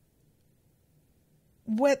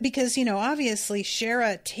 because, you know, obviously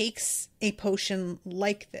Shara takes a potion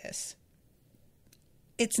like this.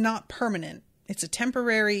 It's not permanent. It's a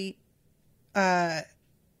temporary, the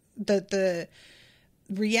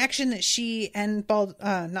reaction that she and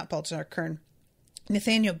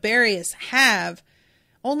Nathaniel Barrius have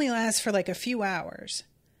only lasts for like a few hours.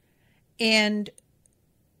 And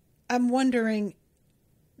I'm wondering,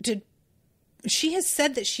 she has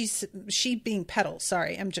said that she being Petal,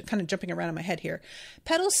 sorry, I'm just kind of jumping around in my head here.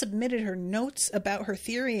 Petal submitted her notes about her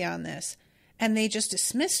theory on this, and they just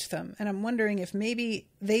dismissed them. And I'm wondering if maybe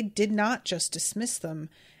they did not just dismiss them,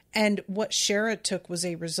 and what Shara took was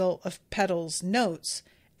a result of Petal's notes,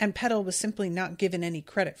 and Petal was simply not given any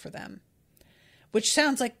credit for them. Which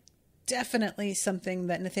sounds like definitely something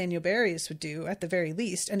that Nathaniel Barrius would do at the very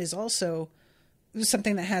least, and is also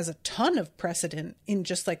something that has a ton of precedent in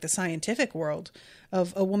just like the scientific world,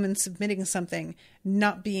 of a woman submitting something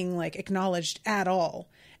not being like acknowledged at all.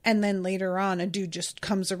 And then later on, a dude just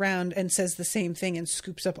comes around and says the same thing and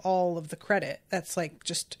scoops up all of the credit. That's like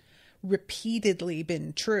just repeatedly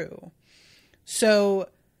been true. So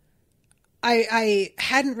I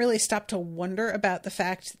hadn't really stopped to wonder about the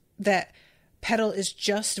fact that Petal is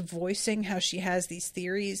just voicing how she has these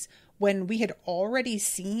theories when we had already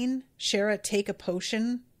seen Shara take a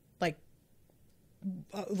potion like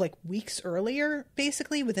weeks earlier,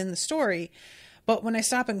 basically within the story. But when I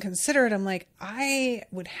stop and consider it, I'm like, I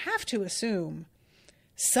would have to assume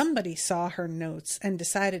somebody saw her notes and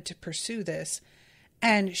decided to pursue this,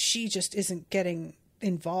 and she just isn't getting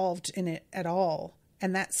involved in it at all.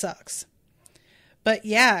 And that sucks. But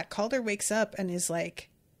yeah, Calder wakes up and is like,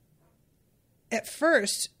 at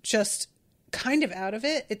first, just kind of out of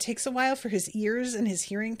it. It takes a while for his ears and his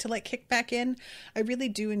hearing to like kick back in. I really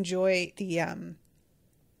do enjoy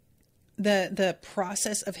the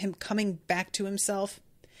process of him coming back to himself.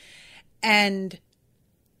 And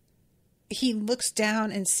he looks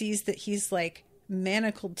down and sees that he's like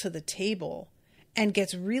manacled to the table and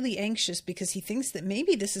gets really anxious because he thinks that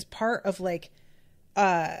maybe this is part of like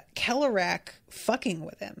Kelerac fucking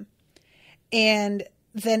with him. And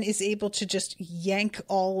then is able to just yank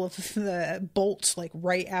all of the bolts like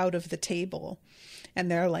right out of the table.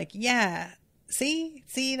 And they're like, yeah, see,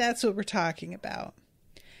 that's what we're talking about.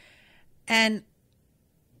 And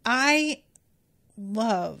I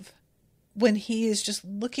love when he is just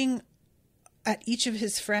looking at each of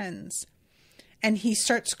his friends and he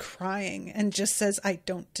starts crying and just says, I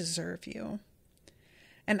don't deserve you.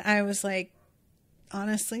 And I was like,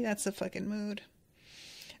 honestly, that's a fucking mood.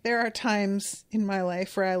 There are times in my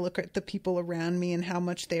life where I look at the people around me and how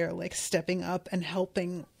much they are like stepping up and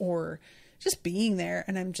helping or just being there.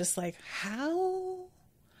 And I'm just like, how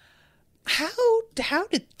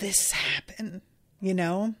did this happen? You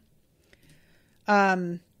know?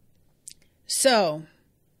 So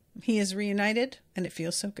he is reunited and it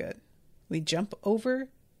feels so good. We jump over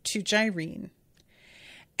to Jyrene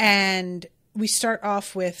and we start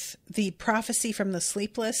off with the prophecy from the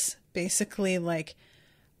Sleepless, basically like,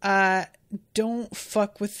 don't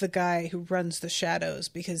fuck with the guy who runs the shadows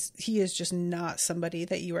because he is just not somebody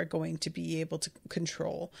that you are going to be able to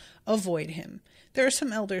control. Avoid him. There are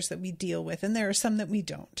some elders that we deal with and there are some that we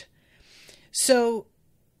don't. So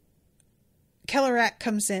Kelerac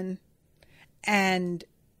comes in and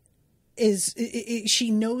she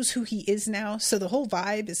knows who he is now. So the whole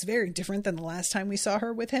vibe is very different than the last time we saw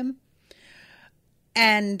her with him.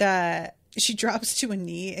 And, she drops to a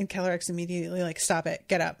knee and Kelerac's immediately like, stop it,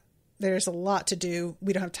 get up. There's a lot to do.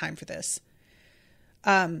 We don't have time for this.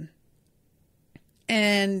 And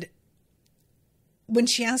when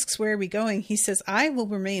she asks, where are we going? He says, I will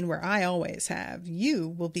remain where I always have. You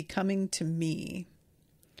will be coming to me.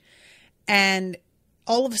 And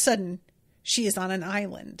all of a sudden she is on an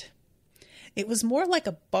island. It was more like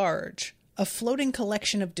a barge, a floating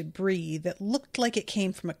collection of debris that looked like it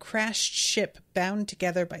came from a crashed ship bound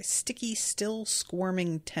together by sticky, still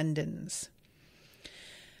squirming tendons.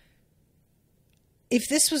 If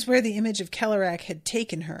this was where the image of Kelerac had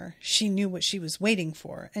taken her, she knew what she was waiting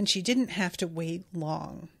for, and she didn't have to wait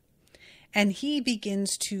long. And he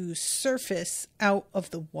begins to surface out of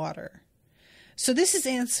the water. So this is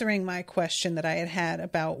answering my question that I had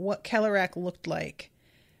about what Kelerac looked like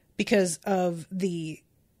because of the,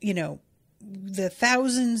 the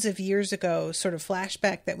thousands of years ago sort of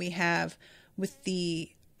flashback that we have with the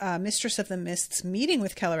Mistress of the Mists meeting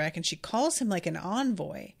with Kelerac, and she calls him like an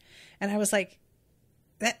envoy. And I was like,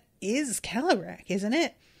 that is Kelerac, isn't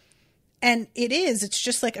it? And it is. It's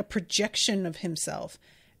just like a projection of himself.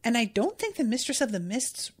 And I don't think the Mistress of the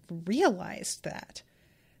Mists realized that.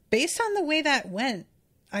 Based on the way that went,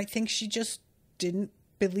 I think she just didn't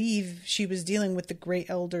believe she was dealing with the Great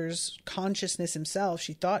Elder's consciousness himself.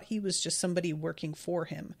 She thought he was just somebody working for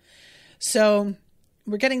him. So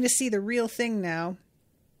we're getting to see the real thing now.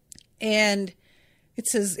 And it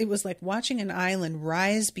says it was like watching an island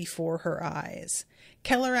rise before her eyes.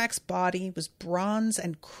 Kelerac's body was bronze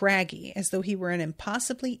and craggy, as though he were an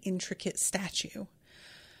impossibly intricate statue.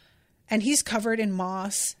 And he's covered in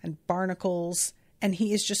moss and barnacles, and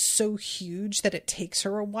he is just so huge that it takes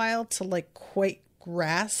her a while to like quite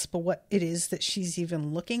grasp what it is that she's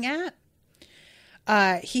even looking at.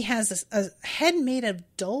 He has a head made of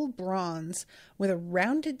dull bronze with a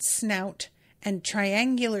rounded snout and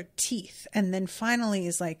triangular teeth, and then finally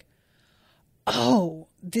is like, oh,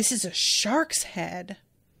 this is a shark's head.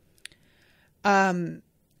 But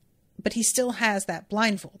he still has that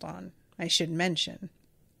blindfold on, I should mention.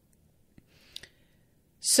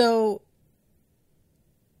 So,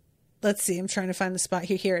 let's see, I'm trying to find the spot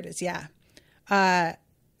here. Here it is, yeah.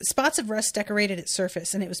 Spots of rust decorated its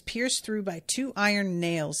surface, and it was pierced through by 2 iron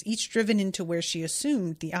nails, each driven into where she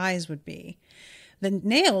assumed the eyes would be. The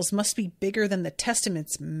nails must be bigger than the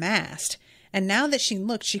Testament's mast, and now that she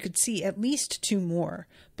looked, she could see at least 2 more,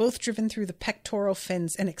 both driven through the pectoral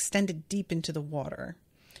fins and extended deep into the water.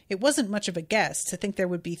 It wasn't much of a guess to think there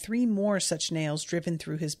would be 3 more such nails driven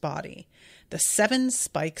through his body, the 7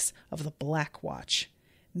 spikes of the Black Watch.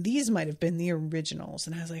 These might have been the originals,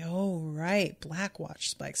 and I was like, oh, right, Black Watch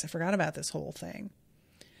spikes. I forgot about this whole thing.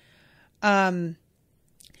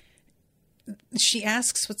 She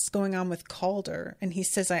asks what's going on with Calder, and he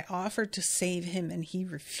says, I offered to save him, and he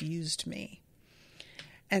refused me.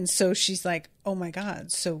 And so she's like, oh my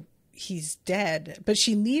God, so he's dead. But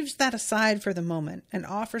she leaves that aside for the moment and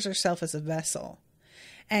offers herself as a vessel.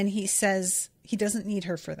 And he says he doesn't need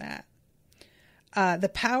her for that.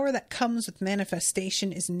 The power that comes with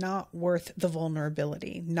manifestation is not worth the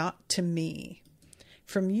vulnerability, not to me.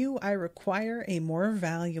 From you, I require a more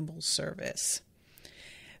valuable service.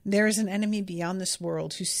 There is an enemy beyond this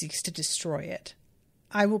world who seeks to destroy it.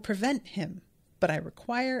 I will prevent him, but I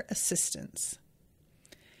require assistance.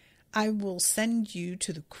 I will send you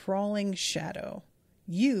to the crawling shadow.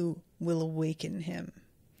 You will awaken him.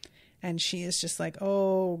 And she is just like,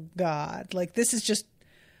 oh God, like this is just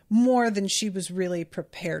more than she was really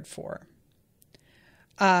prepared for.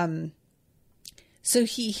 So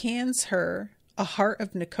he hands her a heart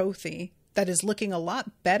of Nikothi that is looking a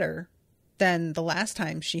lot better than the last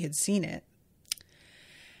time she had seen it.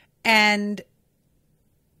 And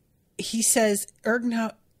he says,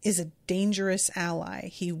 Ergnau is a dangerous ally.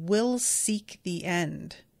 He will seek the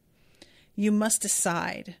end. You must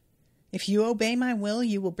decide. If you obey my will,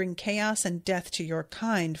 you will bring chaos and death to your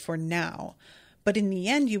kind for now. But in the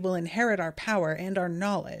end, you will inherit our power and our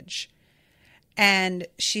knowledge. And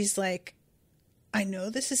she's like, I know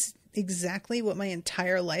this is exactly what my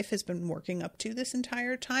entire life has been working up to this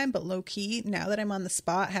entire time, but low key, now that I'm on the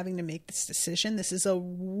spot having to make this decision, this is a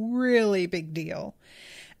really big deal.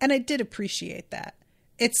 And I did appreciate that.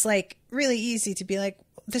 It's like really easy to be like,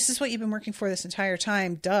 this is what you've been working for this entire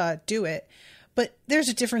time, duh, do it. But there's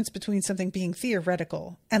a difference between something being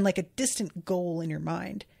theoretical and like a distant goal in your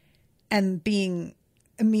mind and being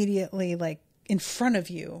immediately like in front of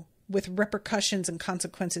you with repercussions and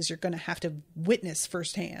consequences you're going to have to witness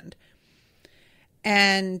firsthand.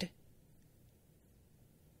 And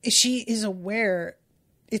she is aware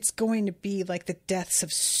it's going to be like the deaths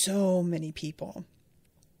of so many people.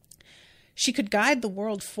 She could guide the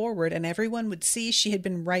world forward and everyone would see she had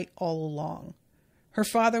been right all along. Her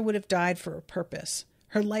father would have died for a purpose.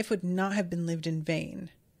 Her life would not have been lived in vain.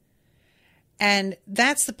 And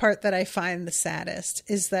that's the part that I find the saddest,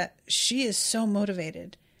 is that she is so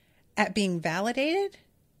motivated at being validated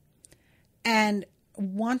and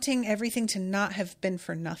wanting everything to not have been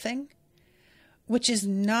for nothing, which is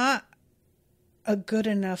not a good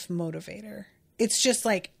enough motivator. It's just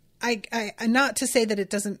like, I not to say that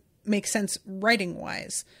it doesn't make sense writing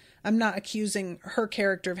wise. I'm not accusing her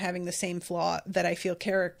character of having the same flaw that I feel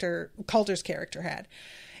Calder's character had.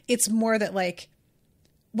 It's more that, like,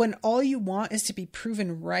 when all you want is to be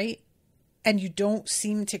proven right and you don't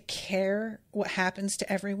seem to care what happens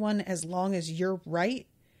to everyone as long as you're right.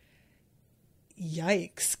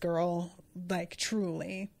 Yikes, girl. Like,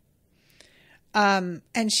 truly.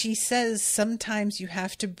 And she says sometimes you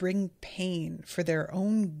have to bring pain for their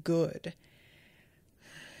own good.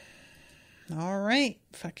 All right,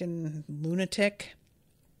 fucking lunatic.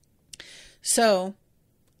 So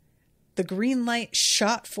the green light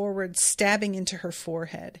shot forward, stabbing into her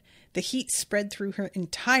forehead. The heat spread through her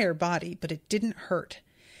entire body, but it didn't hurt.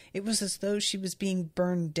 It was as though she was being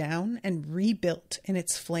burned down and rebuilt in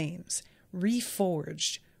its flames,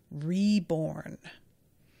 reforged, reborn.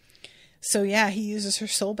 So yeah, he uses her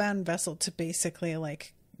soulbound vessel to basically,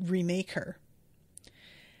 like, remake her.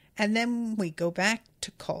 And then we go back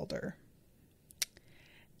to Calder.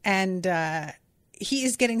 And he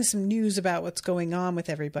is getting some news about what's going on with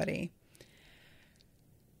everybody.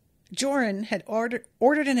 Jyrene had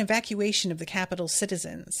ordered an evacuation of the capital's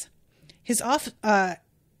citizens. His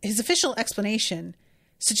official explanation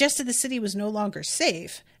suggested the city was no longer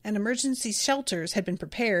safe, and emergency shelters had been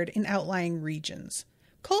prepared in outlying regions.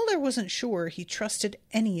 Calder wasn't sure he trusted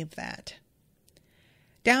any of that.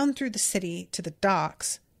 Down through the city to the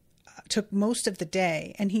docks took most of the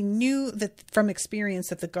day, and he knew that from experience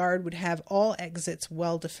that the guard would have all exits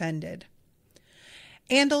well defended.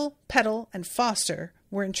 Andal, Petal, and Foster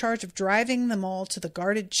were in charge of driving them all to the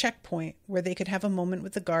guarded checkpoint where they could have a moment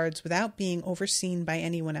with the guards without being overseen by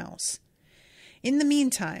anyone else. In the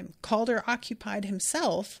meantime, Calder occupied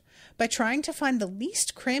himself by trying to find the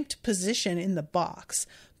least cramped position in the box,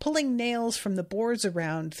 pulling nails from the boards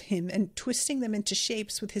around him and twisting them into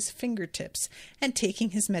shapes with his fingertips, and taking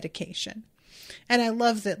his medication. And I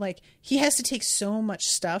love that, like, he has to take so much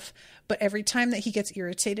stuff, but every time that he gets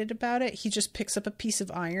irritated about it, he just picks up a piece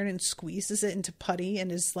of iron and squeezes it into putty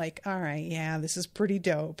and is like, all right, yeah, this is pretty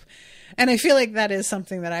dope. And I feel like that is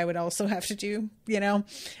something that I would also have to do, you know?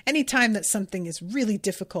 Anytime that something is really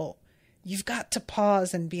difficult, you've got to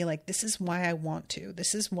pause and be like, this is why I want to.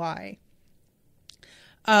 This is why.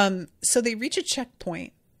 So they reach a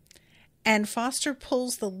checkpoint, and Foster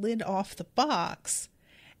pulls the lid off the box,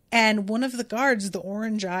 and one of the guards, the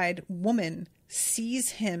orange-eyed woman,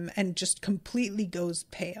 sees him and just completely goes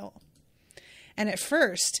pale. And at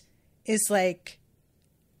first is like,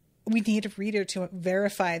 we need a reader to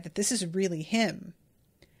verify that this is really him.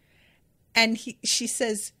 And he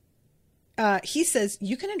says,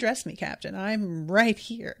 you can address me, Captain. I'm right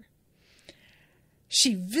here.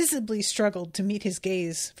 She visibly struggled to meet his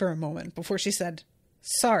gaze for a moment before she said,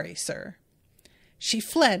 sorry, sir. She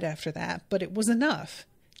fled after that, but it was enough.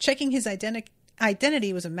 Checking his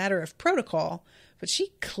identity was a matter of protocol, but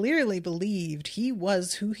she clearly believed he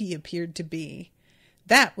was who he appeared to be.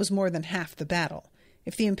 That was more than half the battle.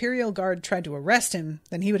 If the Imperial Guard tried to arrest him,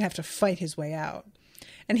 then he would have to fight his way out.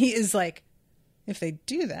 And he is like, if they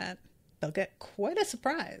do that, they'll get quite a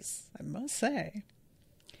surprise, I must say.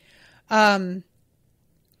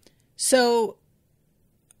 So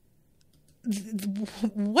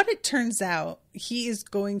what it turns out he is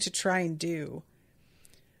going to try and do,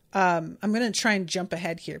 I'm going to try and jump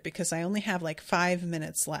ahead here because I only have like 5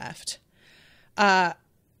 minutes left.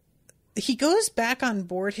 He goes back on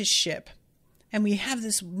board his ship, and we have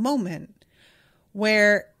this moment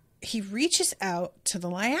where he reaches out to the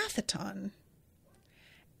Liatheton,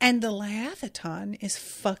 and the Liatheton is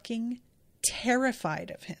fucking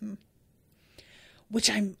terrified of him, which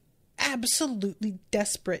I'm absolutely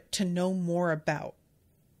desperate to know more about.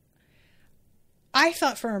 I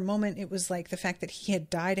thought for a moment it was like the fact that he had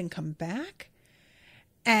died and come back.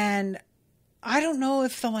 And I don't know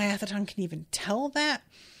if the Liatheton can even tell that.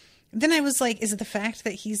 Then I was like, is it the fact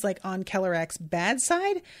that he's like on Kellerac's bad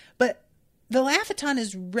side? But the Liatheton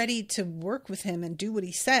is ready to work with him and do what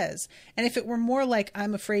he says. And if it were more like,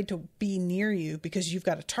 I'm afraid to be near you because you've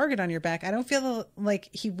got a target on your back, I don't feel like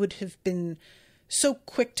he would have been so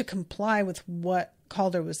quick to comply with what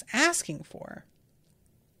Calder was asking for.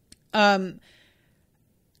 I'm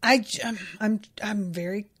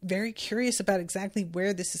very, very curious about exactly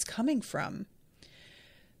where this is coming from.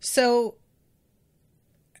 So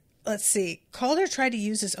let's see. Calder tried to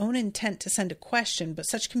use his own intent to send a question, but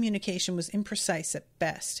such communication was imprecise at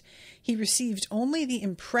best. He received only the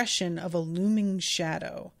impression of a looming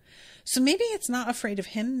shadow. So maybe it's not afraid of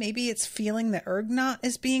him. Maybe it's feeling that Ergnot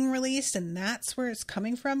is being released, and that's where it's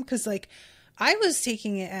coming from. Because, like, I was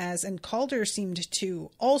taking it as, and Calder seemed to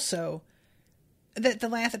also, that the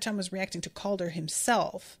Liatheton was reacting to Calder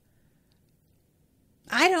himself.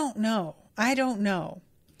 I don't know.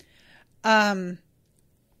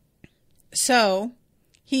 So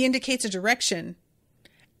he indicates a direction,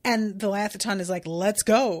 and the Latheton is like, let's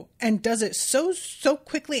go, and does it so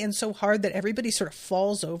quickly and so hard that everybody sort of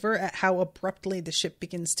falls over at how abruptly the ship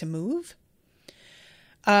begins to move.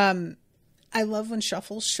 I love when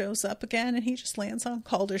Shuffles shows up again and he just lands on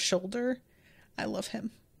Calder's shoulder. I love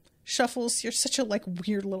him. Shuffles, you're such a like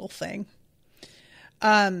weird little thing.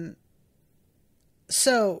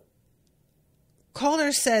 So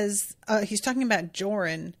Calder says, he's talking about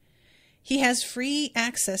Jyrene. He has free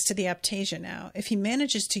access to the Aptasia now. If he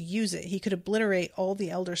manages to use it, he could obliterate all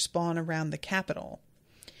the Elder spawn around the capital.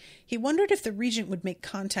 He wondered if the Regent would make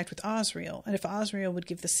contact with Osriel, and if Osriel would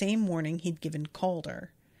give the same warning he'd given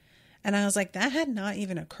Calder. And I was like, that had not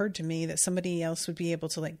even occurred to me that somebody else would be able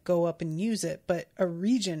to like go up and use it, but a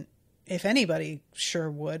Regent, if anybody, sure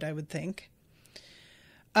would, I would think.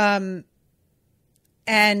 And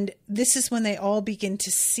this is when they all begin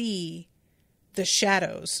to see the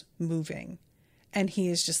shadows moving. And he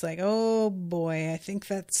is just like, oh boy, I think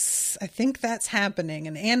that's happening.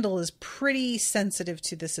 And Andal is pretty sensitive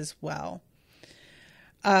to this as well.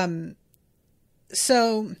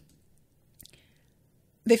 So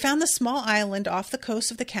they found the small island off the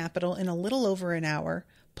coast of the capital in a little over an hour,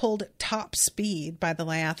 pulled at top speed by the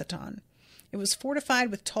Latheton. It was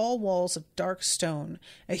fortified with tall walls of dark stone,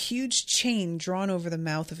 a huge chain drawn over the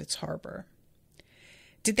mouth of its harbor.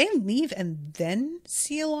 Did they leave and then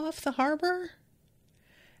seal off the harbor?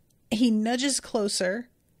 He nudges closer,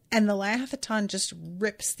 and the Latheton just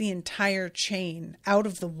rips the entire chain out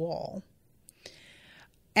of the wall.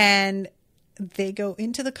 And they go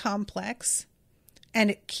into the complex,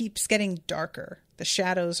 and it keeps getting darker. The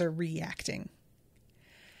shadows are reacting.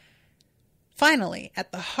 Finally,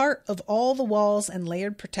 at the heart of all the walls and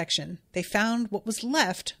layered protection, they found what was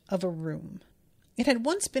left of a room. It had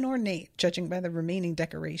once been ornate, judging by the remaining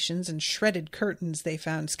decorations and shredded curtains they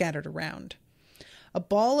found scattered around. A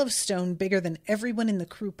ball of stone bigger than everyone in the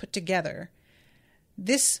crew put together.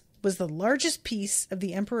 This was the largest piece of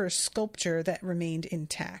the Emperor's sculpture that remained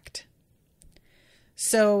intact.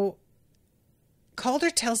 So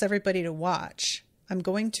Calder tells everybody to watch. I'm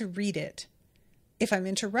going to read it. If I'm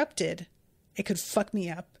interrupted, it could fuck me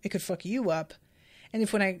up. It could fuck you up. And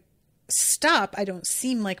if when I stop, I don't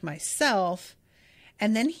seem like myself.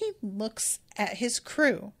 And then he looks at his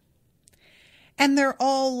crew. And they're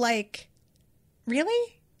all like,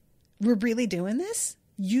 really? We're really doing this?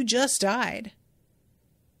 You just died.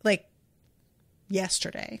 Like,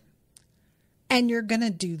 yesterday. And you're gonna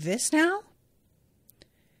do this now?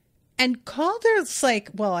 And Calder's like,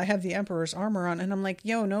 well, I have the Emperor's armor on. And I'm like,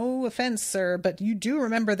 yo, no offense, sir, but you do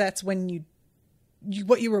remember that's when you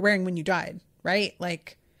what you were wearing when you died, right?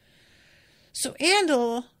 Like, so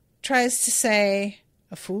Andal tries to say,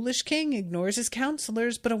 a foolish king ignores his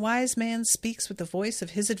counselors, but a wise man speaks with the voice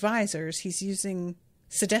of his advisors. He's using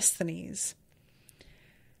Sedesthenes.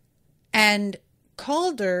 And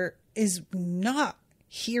Calder is not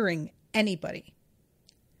hearing anybody.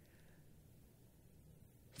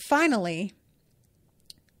 Finally,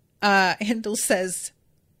 Andal says,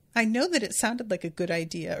 I know that it sounded like a good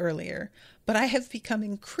idea earlier, but I have become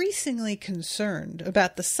increasingly concerned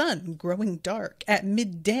about the sun growing dark at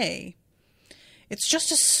midday. It's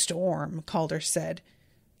just a storm, Calder said.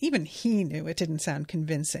 Even he knew it didn't sound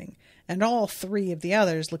convincing, and all three of the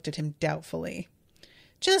others looked at him doubtfully.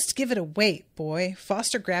 Just give it a wait, boy.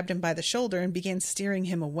 Foster grabbed him by the shoulder and began steering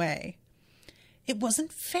him away. It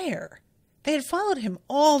wasn't fair. They had followed him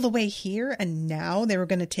all the way here, and now they were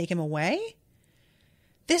going to take him away?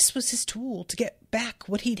 This was his tool to get back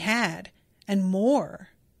what he'd had, and more.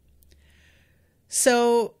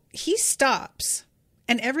 So he stops,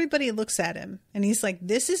 and everybody looks at him, and he's like,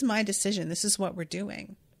 this is my decision. This is what we're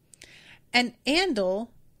doing. And Andal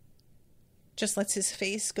just lets his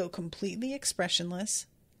face go completely expressionless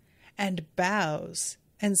and bows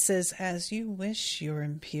and says, as you wish, your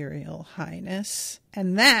Imperial Highness.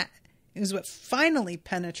 And that is what finally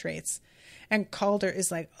penetrates. And Calder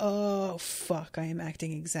is like, oh, fuck, I am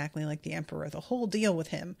acting exactly like the Emperor. The whole deal with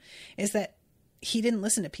him is that he didn't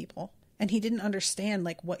listen to people. And he didn't understand,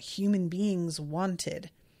 like, what human beings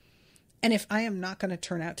wanted. And if I am not going to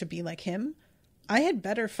turn out to be like him, I had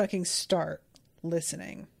better fucking start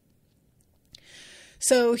listening.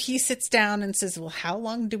 So he sits down and says, well, how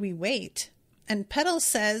long do we wait? And Petal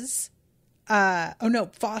says,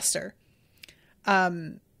 Foster. I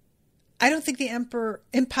don't think the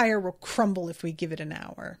Empire will crumble if we give it an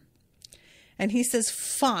hour. And he says,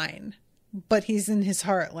 fine. But he's in his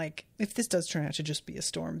heart like, if this does turn out to just be a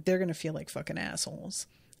storm, they're going to feel like fucking assholes.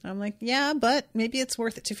 And I'm like, yeah, but maybe it's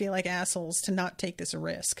worth it to feel like assholes to not take this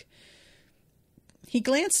risk. he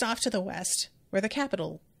glanced off to the west, where the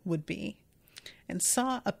capital would be, and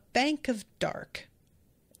saw a bank of dark.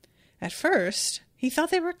 At first, he thought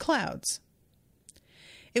they were clouds.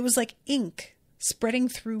 It was like ink spreading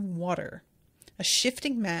through water, a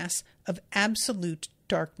shifting mass of absolute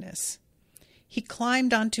darkness. He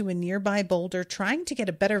climbed onto a nearby boulder, trying to get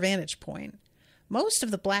a better vantage point. Most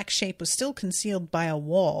of the black shape was still concealed by a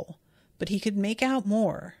wall, but he could make out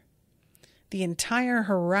more. The entire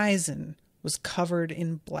horizon was covered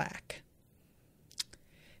in black.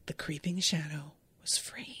 The creeping shadow was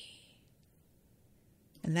free.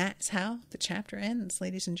 And that's how the chapter ends,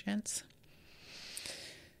 ladies and gents.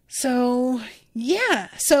 So, yeah.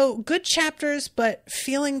 So, good chapters, but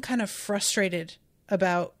feeling kind of frustrated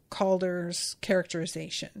about Calder's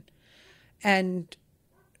characterization. And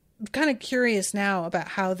I'm kind of curious now about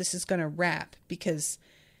how this is going to wrap, because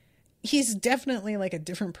he's definitely like a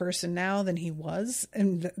different person now than he was.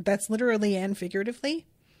 And that's literally and figuratively.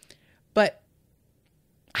 But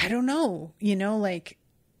I don't know, like,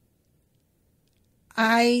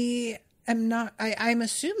 I'm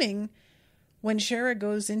assuming when Shara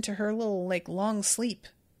goes into her little, like, long sleep,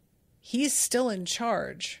 he's still in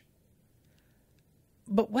charge.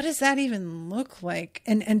 But what does that even look like?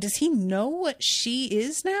 And does he know what she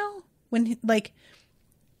is now? When, like,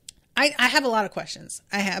 I have a lot of questions.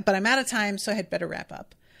 But I'm out of time, so I had better wrap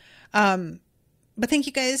up. But thank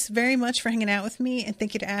you guys very much for hanging out with me. And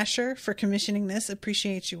thank you to Asher for commissioning this.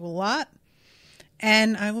 Appreciate you a lot.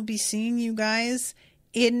 And I will be seeing you guys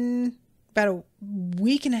in about a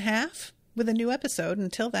week and a half with a new episode.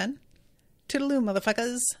 Until then, toodaloo,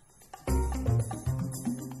 motherfuckers.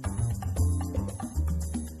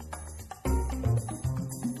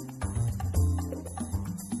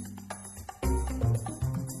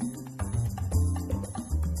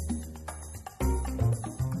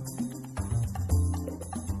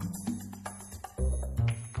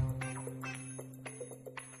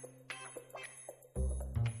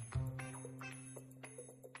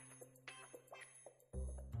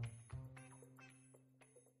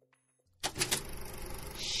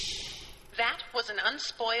 That was an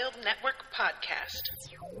Unspoiled Network podcast.